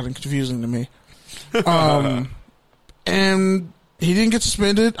 Still odd and confusing to me. And he didn't get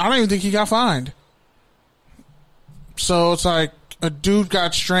suspended. I don't even think he got fined. So it's like a dude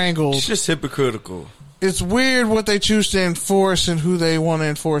got strangled. It's just hypocritical. It's weird what they choose to enforce and who they want to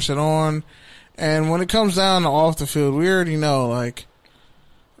enforce it on. And when it comes down to off the field, we already know, like,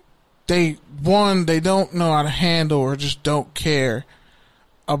 they don't know how to handle or just don't care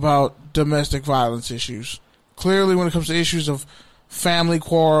about domestic violence issues. Clearly, when it comes to issues of family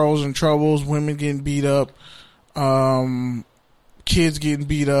quarrels and troubles, women getting beat up, kids getting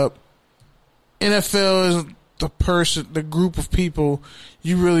beat up, NFL isn't the group of people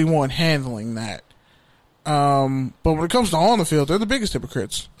you really want handling that. But when it comes to on the field, they're the biggest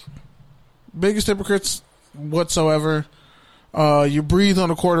hypocrites. Biggest hypocrites whatsoever. You breathe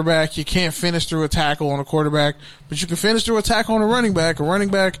on a quarterback. You can't finish through a tackle on a quarterback, but you can finish through a tackle on a running back. A running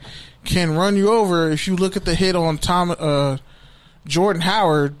back can run you over. If you look at the hit on Jordan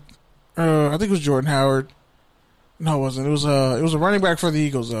Howard, I think it was Jordan Howard. No, it wasn't. It was a running back for the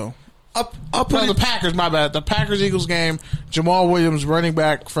Eagles though. The Packers, my bad. The Packers-Eagles game, Jamal Williams, running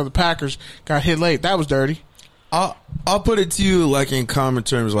back for the Packers, got hit late. That was dirty. I'll put it to you like in common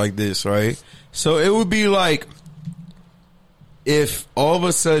terms like this, right? So it would be like if all of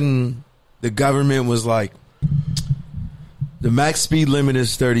a sudden the government was like, the max speed limit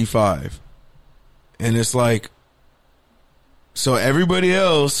is 35. And it's like, so everybody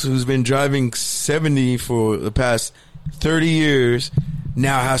else who's been driving 70 for the past 30 years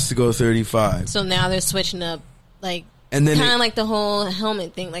now has to go 35. So now they're switching up, like, and then kind of like the whole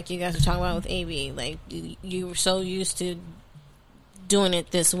helmet thing, like you guys were talking about with AB. Like, you were so used to doing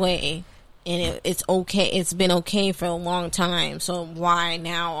it this way, and it's okay. It's been okay for a long time. So why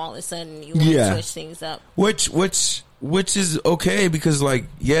now all of a sudden you want to switch things up? Which is okay because, like,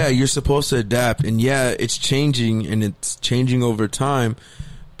 yeah, you're supposed to adapt, and yeah, it's changing and it's changing over time,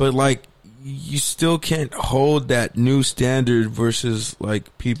 but like, you still can't hold that new standard versus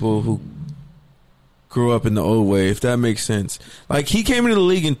like people who grew up in the old way, if that makes sense. Like, he came into the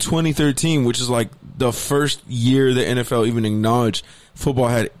league in 2013, which is like the first year the NFL even acknowledged football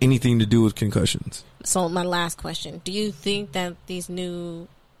had anything to do with concussions. So my last question, do you think that these new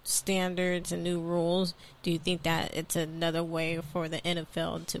standards and new rules, do you think that it's another way for the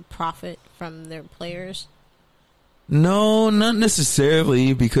NFL to profit from their players? No, not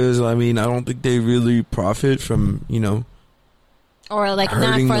necessarily, because I mean, I don't think they really profit from, or like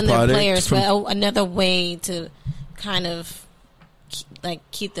not from their players, but another way to kind of like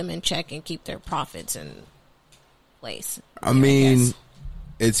keep them in check and keep their profits in place. I mean,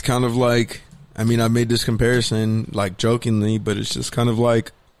 it's kind of like, I mean, I made this comparison like jokingly, but it's just kind of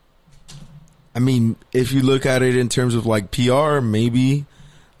like, I mean, if you look at it in terms of like PR, maybe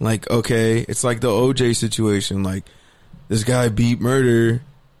like, okay, it's like the OJ situation, like, this guy beat murder,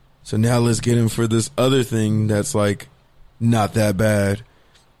 so now let's get him for this other thing that's like not that bad,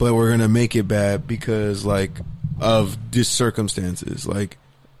 but we're gonna make it bad because like of these circumstances. Like,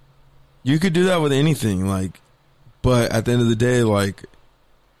 you could do that with anything, like, but at the end of the day, like,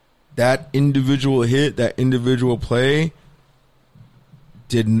 that individual hit, that individual play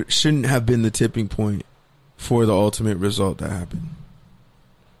shouldn't have been the tipping point for the ultimate result that happened.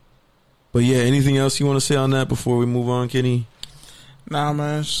 But yeah, anything else you want to say on that before we move on, Kenny? Nah,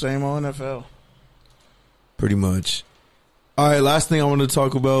 man, same old NFL. Pretty much. All right, last thing I want to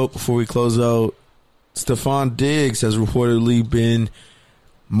talk about before we close out. Stefon Diggs has reportedly been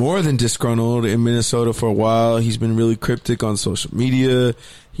more than disgruntled in Minnesota for a while. He's been really cryptic on social media.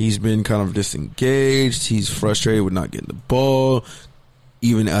 He's been kind of disengaged. He's frustrated with not getting the ball.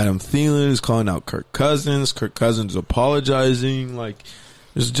 Even Adam Thielen is calling out Kirk Cousins. Kirk Cousins apologizing. Like,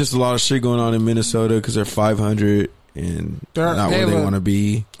 there's just a lot of shit going on in Minnesota because they're 500 and not where they want to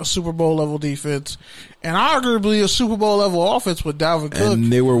be. A Super Bowl level defense and arguably a Super Bowl level offense with Dalvin Cook.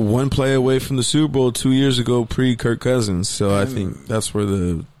 And they were one play away from the Super Bowl 2 years ago pre Kirk Cousins. So I think that's where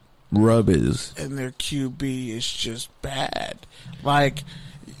the rub is. And their QB is just bad. Like,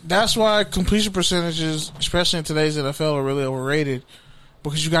 that's why completion percentages, especially in today's NFL, are really overrated,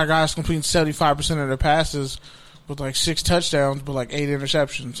 because you got guys completing 75% of their passes with like 6 touchdowns, but like 8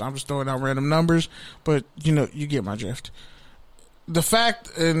 interceptions. I'm just throwing out random numbers, but you get my drift. The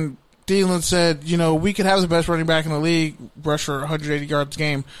fact, and Thielen said, we could have the best running back in the league, rush for 180 yards a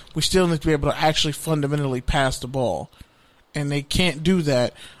game. We still need to be able to actually fundamentally pass the ball, and they can't do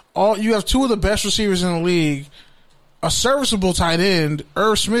that. You have 2 of the best receivers in the league, a serviceable tight end,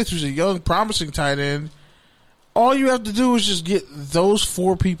 Irv Smith, who's a young, promising tight end. All you have to do is just get those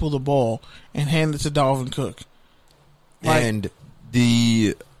 4 people the ball and hand it to Dalvin Cook. And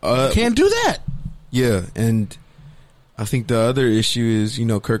you can't do that. Yeah, and I think the other issue is,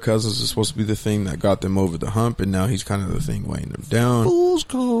 Kirk Cousins is supposed to be the thing that got them over the hump, and now he's kind of the thing weighing them down. Fool's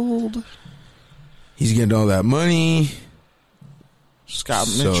gold. He's getting all that money. Scott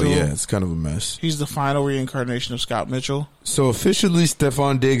Mitchell. So, yeah, it's kind of a mess. He's the final reincarnation of Scott Mitchell. So, officially,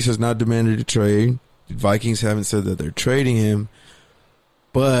 Stefon Diggs has not demanded a trade. The Vikings haven't said that they're trading him,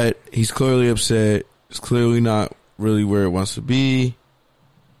 but he's clearly upset. It's clearly not really where it wants to be.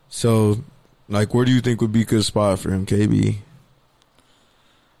 So, like, where do you think would be a good spot for him, KB?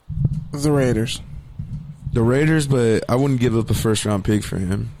 The Raiders. The Raiders, but I wouldn't give up a first round pick for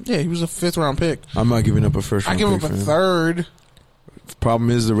him. Yeah, he was a 5th round pick. I'm not giving up a first I round give pick him a for him. 3rd. Problem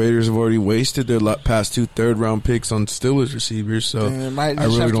is, the Raiders have already wasted their past 2 third-round picks on Steelers receivers, so And it might I just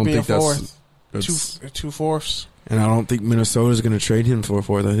really have to don't be a think 4th. that's 2 fourths. and I don't think Minnesota's going to trade him for a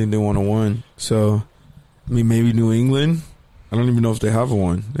 4th. I think they want a 1. So, I mean, maybe New England. I don't even know if they have a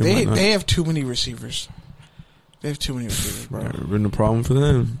 1. They have too many receivers. They have too many receivers, bro. Never been a problem for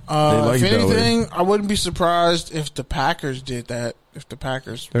them. They like if it that way. anything, I wouldn't be surprised if the Packers did that. If the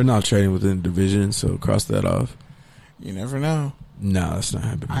Packers, They're not trading within the division, so cross that off. you never know. No, that's not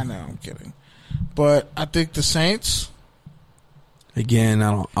happening. I know, I'm kidding. But I think the Saints. Again,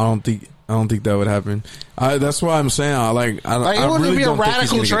 I don't think that would happen. That's why I'm saying I It wouldn't really be a don't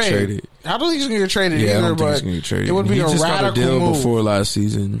think he's radical gonna get trade. traded. I don't think he's going to get traded Yeah, I either, don't think he's but gonna get traded. it would be he a just got a radical deal move. before last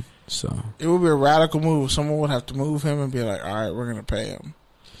season, so It would be a radical move. Someone would have to move him and be like, all right, we're going to pay him.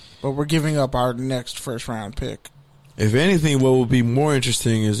 But we're giving up our next first-round pick. if anything, what would be more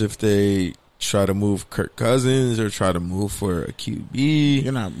interesting is if they try to move Kirk Cousins or try to move for a QB.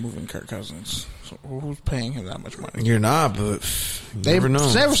 You're not moving Kirk Cousins. So who's paying him that much money? You're not, but you never know.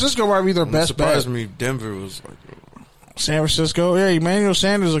 San Francisco might be their best bet. surprised me. Denver was like, San Francisco, yeah, Emmanuel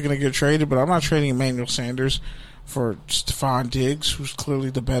Sanders are going to get traded, but I'm not trading Emmanuel Sanders for Stephon Diggs, who's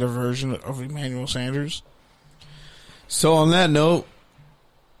clearly the better version of Emmanuel Sanders. so on that note,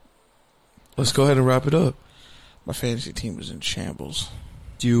 let's go ahead and wrap it up. My fantasy team is in shambles.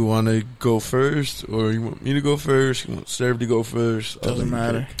 Do you want to go first, or you want me to go first? You want Serve to go first? I'll let Doesn't you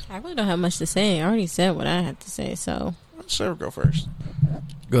matter. I really don't have much to say. I already said what I had to say, so. Let Serve go first. pick.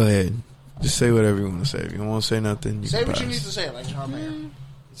 Go ahead. Just say whatever you want to say. If you don't want to say nothing, you Say can what you pass. need to say, like John Mayer.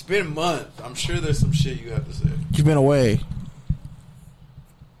 It's been a month. I'm sure there's some shit you have to say. You've been away.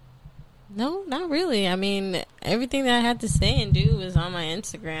 No, not really. I mean, everything that I had to say and do was on my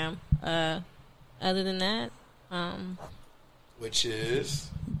Instagram. Other than that, Which is?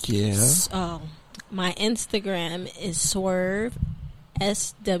 Yeah. my Instagram is Swerve,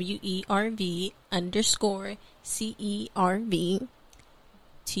 SWERV _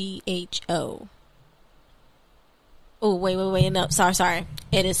 CERVTHO. Oh, wait. No, sorry.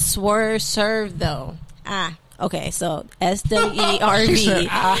 It is Swerve Serve, though. Okay, so SWERV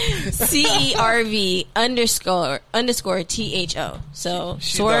CERV _ THO. So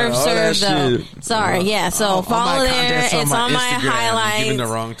Swerve all Serve, that though. shit. Sorry, yeah. So follow there. It's on my highlights. Giving the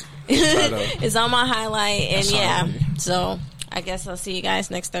wrong It's on my highlight, and That's yeah. all. So I guess I'll see you guys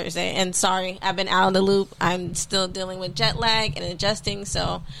next Thursday. And sorry, I've been out of the loop. I'm still dealing with jet lag and adjusting,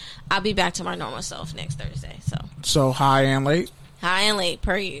 so I'll be back to my normal self next Thursday. So high and late. high and late,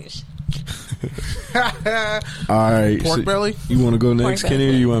 per usual. All right. Pork belly. You want to go next, Pork Kenny, or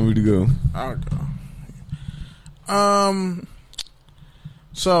belly. you want me to go? I'll go.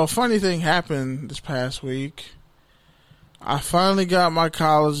 So funny thing happened this past week. I finally got my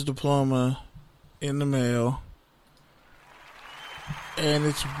college diploma in the mail. And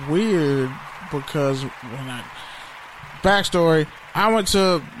it's weird because backstory, I went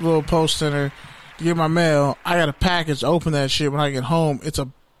to a little post center to get my mail. I got a package, open that shit. When I get home, it's a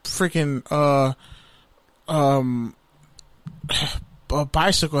freaking a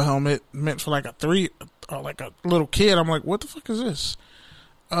bicycle helmet meant for like a little kid. I'm like, what the fuck is this?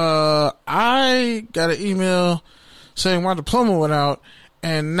 I got an email saying my diploma went out,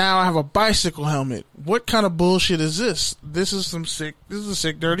 and now I have a bicycle helmet. What kind of bullshit is this? This is a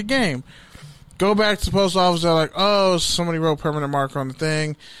sick, dirty game. Go back to the post office. They're like, oh, somebody wrote permanent marker on the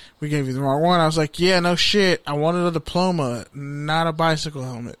thing. We gave you the wrong one. I was like, yeah, no shit. I wanted a diploma, not a bicycle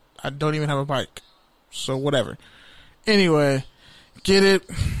helmet. I don't even have a bike. So whatever. Anyway, get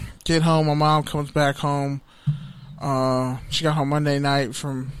home. My mom comes back home. She got home Monday night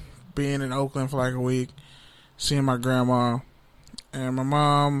from being in Oakland for like a week, seeing my grandma. And my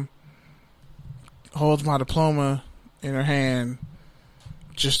mom holds my diploma in her hand,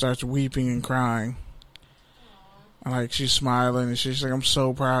 just starts weeping and crying. And like, she's smiling and she's like, I'm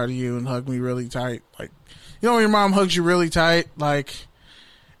so proud of you, and hugged me really tight. Like, you know when your mom hugs you really tight, like,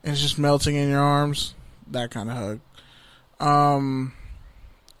 and it's just melting in your arms? That kind of hug.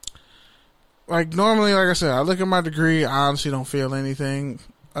 Like, normally, like I said, I look at my degree, I honestly don't feel anything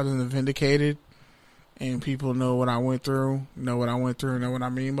other than vindicated. And people know what I went through, know what I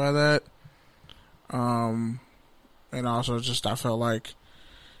mean by that. And also just, I felt like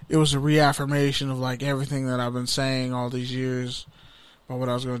it was a reaffirmation of like everything that I've been saying all these years about what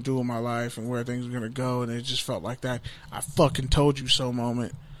I was going to do in my life and where things were going to go. And it just felt like that I fucking told you so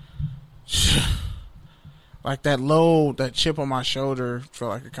moment. Like that load, that chip on my shoulder felt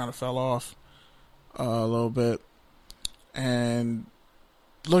like it kind of fell off a little bit. And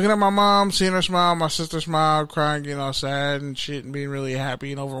looking at my mom, seeing her smile, my sister smile, crying, getting all sad and shit, and being really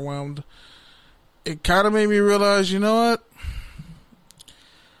happy and overwhelmed, it kind of made me realize, you know what?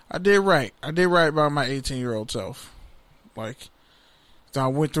 I did right. I did right by my 18-year-old self. Like, I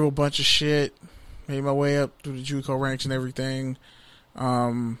went through a bunch of shit, made my way up through the JUCO ranks and everything.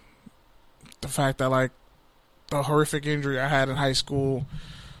 The fact that, like, the horrific injury I had in high school,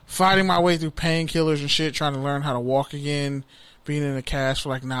 fighting my way through painkillers and shit, trying to learn how to walk again, being in a cast for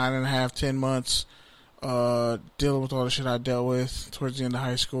like 9.5, 10 months, dealing with all the shit I dealt with towards the end of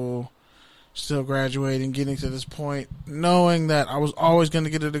high school, still graduating, getting to this point, knowing that I was always going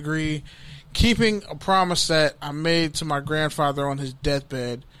to get a degree, keeping a promise that I made to my grandfather on his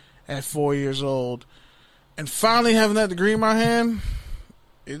deathbed at 4 years old, and finally having that degree in my hand,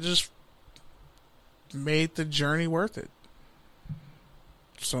 it just made the journey worth it.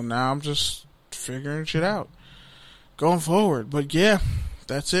 So now I'm just figuring shit out going forward. But yeah,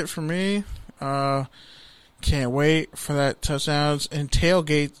 that's it for me. Can't wait for that touchdowns and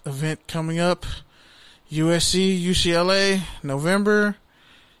tailgate event coming up. USC, UCLA, November.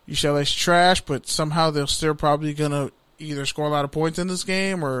 UCLA's trash, but somehow they're still probably going to either score a lot of points in this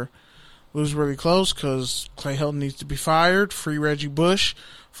game or lose really close because Clay Helton needs to be fired. Free Reggie Bush.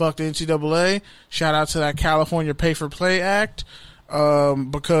 Fuck the NCAA. Shout out to that California Pay for Play Act.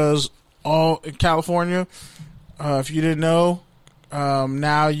 Because all in California, if you didn't know,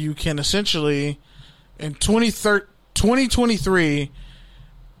 now you can essentially, in 2023,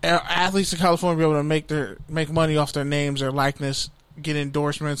 athletes in California will be able to make money off their names, their likeness, get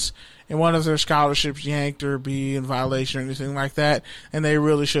endorsements, and one of their scholarships yanked or be in violation or anything like that. And they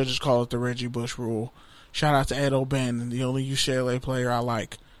really should just call it the Reggie Bush rule. Shout out to Ed O'Bannon, the only UCLA player I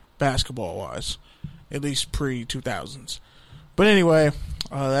like basketball-wise, at least pre-2000s. But anyway,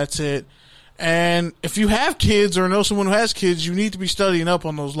 that's it. And if you have kids or know someone who has kids, you need to be studying up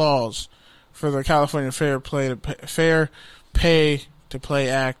on those laws for the California Fair Pay to Play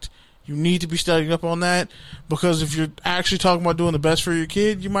Act. You need to be studying up on that because if you're actually talking about doing the best for your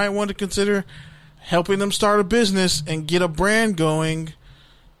kid, you might want to consider helping them start a business and get a brand going.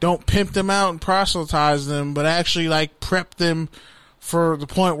 Don't pimp them out and proselytize them, but actually like prep them for the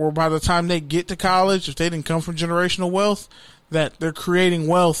point where by the time they get to college, if they didn't come from generational wealth, that they're creating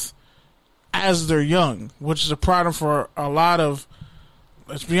wealth as they're young, which is a problem for a lot of,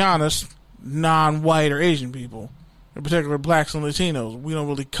 let's be honest, non-white or Asian people, in particular blacks and Latinos. We don't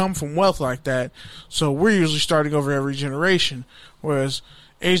really come from wealth like that, so we're usually starting over every generation, whereas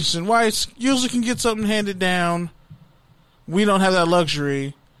Asians and whites usually can get something handed down. We don't have that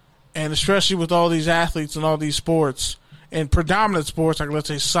luxury, and especially with all these athletes and all these sports, and predominant sports like, let's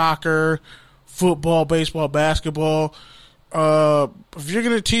say, soccer, football, baseball, basketball. If you're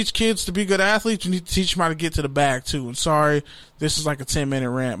going to teach kids to be good athletes, you need to teach them how to get to the bag, too. And sorry, this is like a 10-minute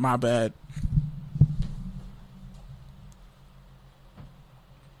rant. My bad.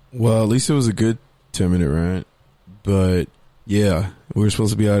 Well, at least it was a good 10-minute rant. But, yeah, we were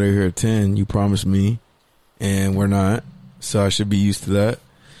supposed to be out of here at 10. You promised me, and we're not. So I should be used to that.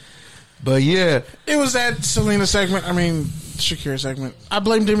 But, yeah. It was that Selena segment. I mean, Shakira segment. I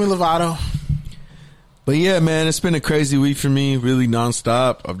blame Demi Lovato. But yeah, man, it's been a crazy week for me, really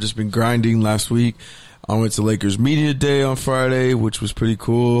nonstop. I've just been grinding last week. I went to Lakers Media Day on Friday, which was pretty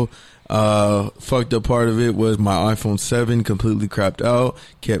cool. Fucked up part of it was my iPhone 7 completely crapped out,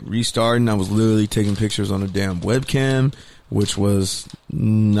 kept restarting. I was literally taking pictures on a damn webcam, which was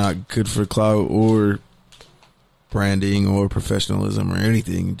not good for clout or branding or professionalism or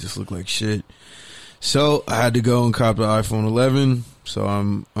anything. It just looked like shit. So I had to go and cop the iPhone 11. So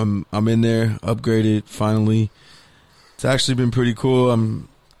I'm in there, upgraded finally. It's actually been pretty cool. I'm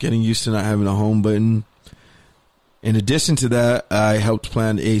getting used to not having a home button. In addition to that, I helped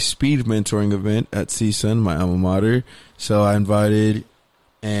plan a speed mentoring event at CSUN, my alma mater. So I invited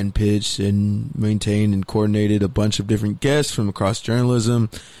and pitched and maintained and coordinated a bunch of different guests from across journalism,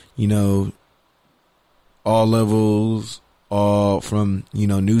 you know, all levels, all from, you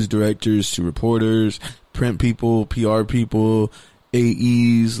know, news directors to reporters, print people, PR people,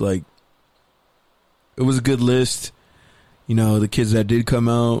 AEs. Like, it was a good list. You know, the kids that did come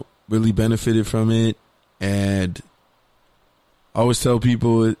out really benefited from it. And I always tell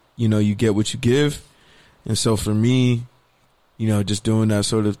people, you know, you get what you give. And so for me, you know, just doing that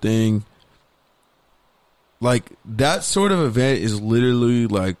sort of thing, like, that sort of event is literally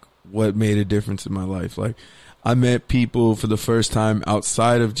like what made a difference in my life. Like, I met people for the first time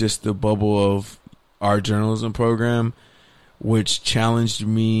outside of just the bubble of our journalism program, which challenged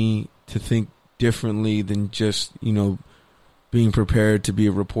me to think differently than just, you know, being prepared to be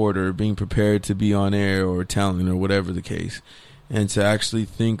a reporter, being prepared to be on air or talent or whatever the case. and to actually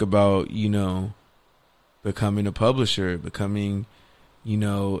think about, becoming a publisher, becoming,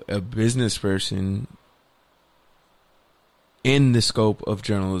 a business person in the scope of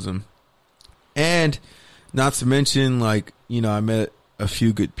journalism. And not to mention, I met a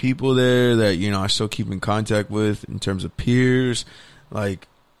few good people there that, I still keep in contact with in terms of peers. That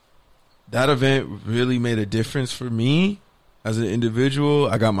event really made a difference for me as an individual.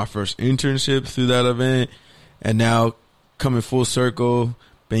 I got my first internship through that event, and now coming full circle,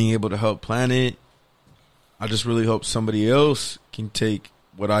 being able to help plan it, I just really hope somebody else can take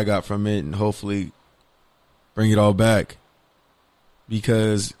what I got from it and hopefully bring it all back.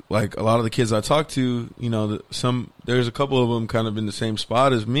 Because a lot of the kids I talk to, there's a couple of them kind of in the same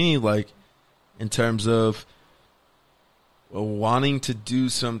spot as me, in terms of wanting to do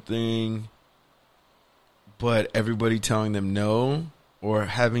something, but everybody telling them no, or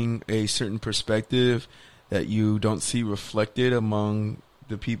having a certain perspective that you don't see reflected among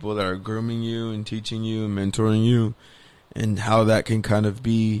the people that are grooming you and teaching you and mentoring you, and how that can kind of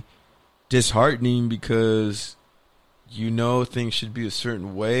be disheartening because things should be a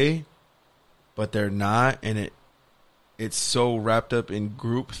certain way, but they're not, and it's so wrapped up in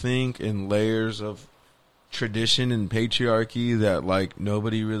groupthink and layers of tradition and patriarchy that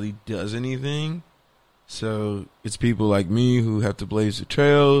nobody really does anything. So it's people like me who have to blaze the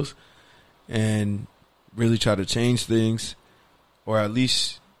trails and really try to change things, or at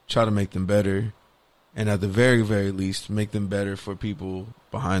least try to make them better, and at the very, very least make them better for people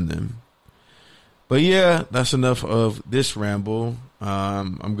behind them. But yeah, that's enough of this ramble.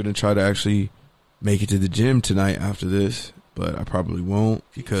 I'm going to try to actually make it to the gym tonight after this, but I probably won't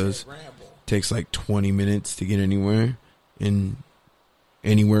because it takes 20 minutes to get anywhere in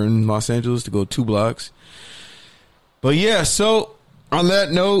Los Angeles, to go 2 blocks. But yeah, so on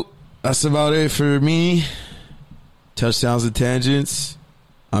that note, that's about it for me. Touchdowns and Tangents.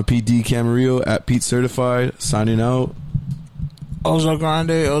 I'm PD Camarillo at Pete Certified, signing out. Ozio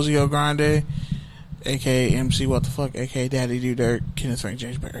Grande, a.k.a. MC What the Fuck, a.k.a. Daddy Do Dirt, Kenneth Frank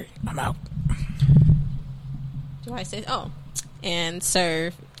James Berry. I'm out. Do I say? Oh, and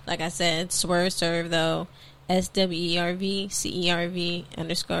serve. Like I said, Swerve Serve, though.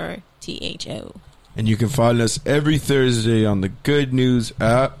 SWERV_THO. And you can find us every Thursday on the Good News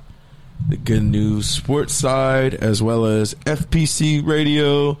app, the Good News Sports side, as well as FPC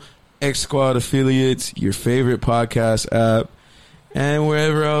Radio, X Squad affiliates, your favorite podcast app, and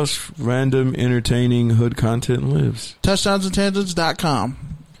wherever else random, entertaining hood content lives. Touchdownsandtangents.com.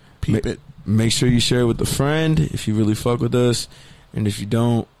 Peep it. Make sure you share it with a friend if you really fuck with us. And if you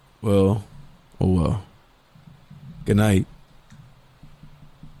don't, well, oh well. Good night.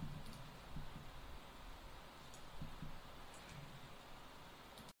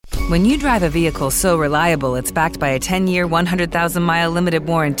 When you drive a vehicle so reliable it's backed by a 10-year, 100,000-mile limited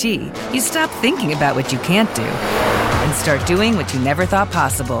warranty, you stop thinking about what you can't do and start doing what you never thought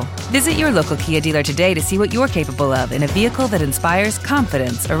possible. Visit your local Kia dealer today to see what you're capable of in a vehicle that inspires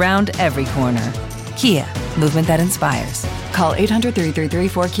confidence around every corner. Kia, movement that inspires. Call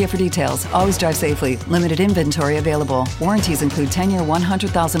 800-333-4KIA for details. Always drive safely. Limited inventory available. Warranties include 10-year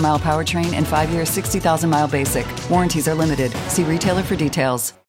 100,000-mile powertrain and 5-year 60,000-mile basic. Warranties are limited. See retailer for details.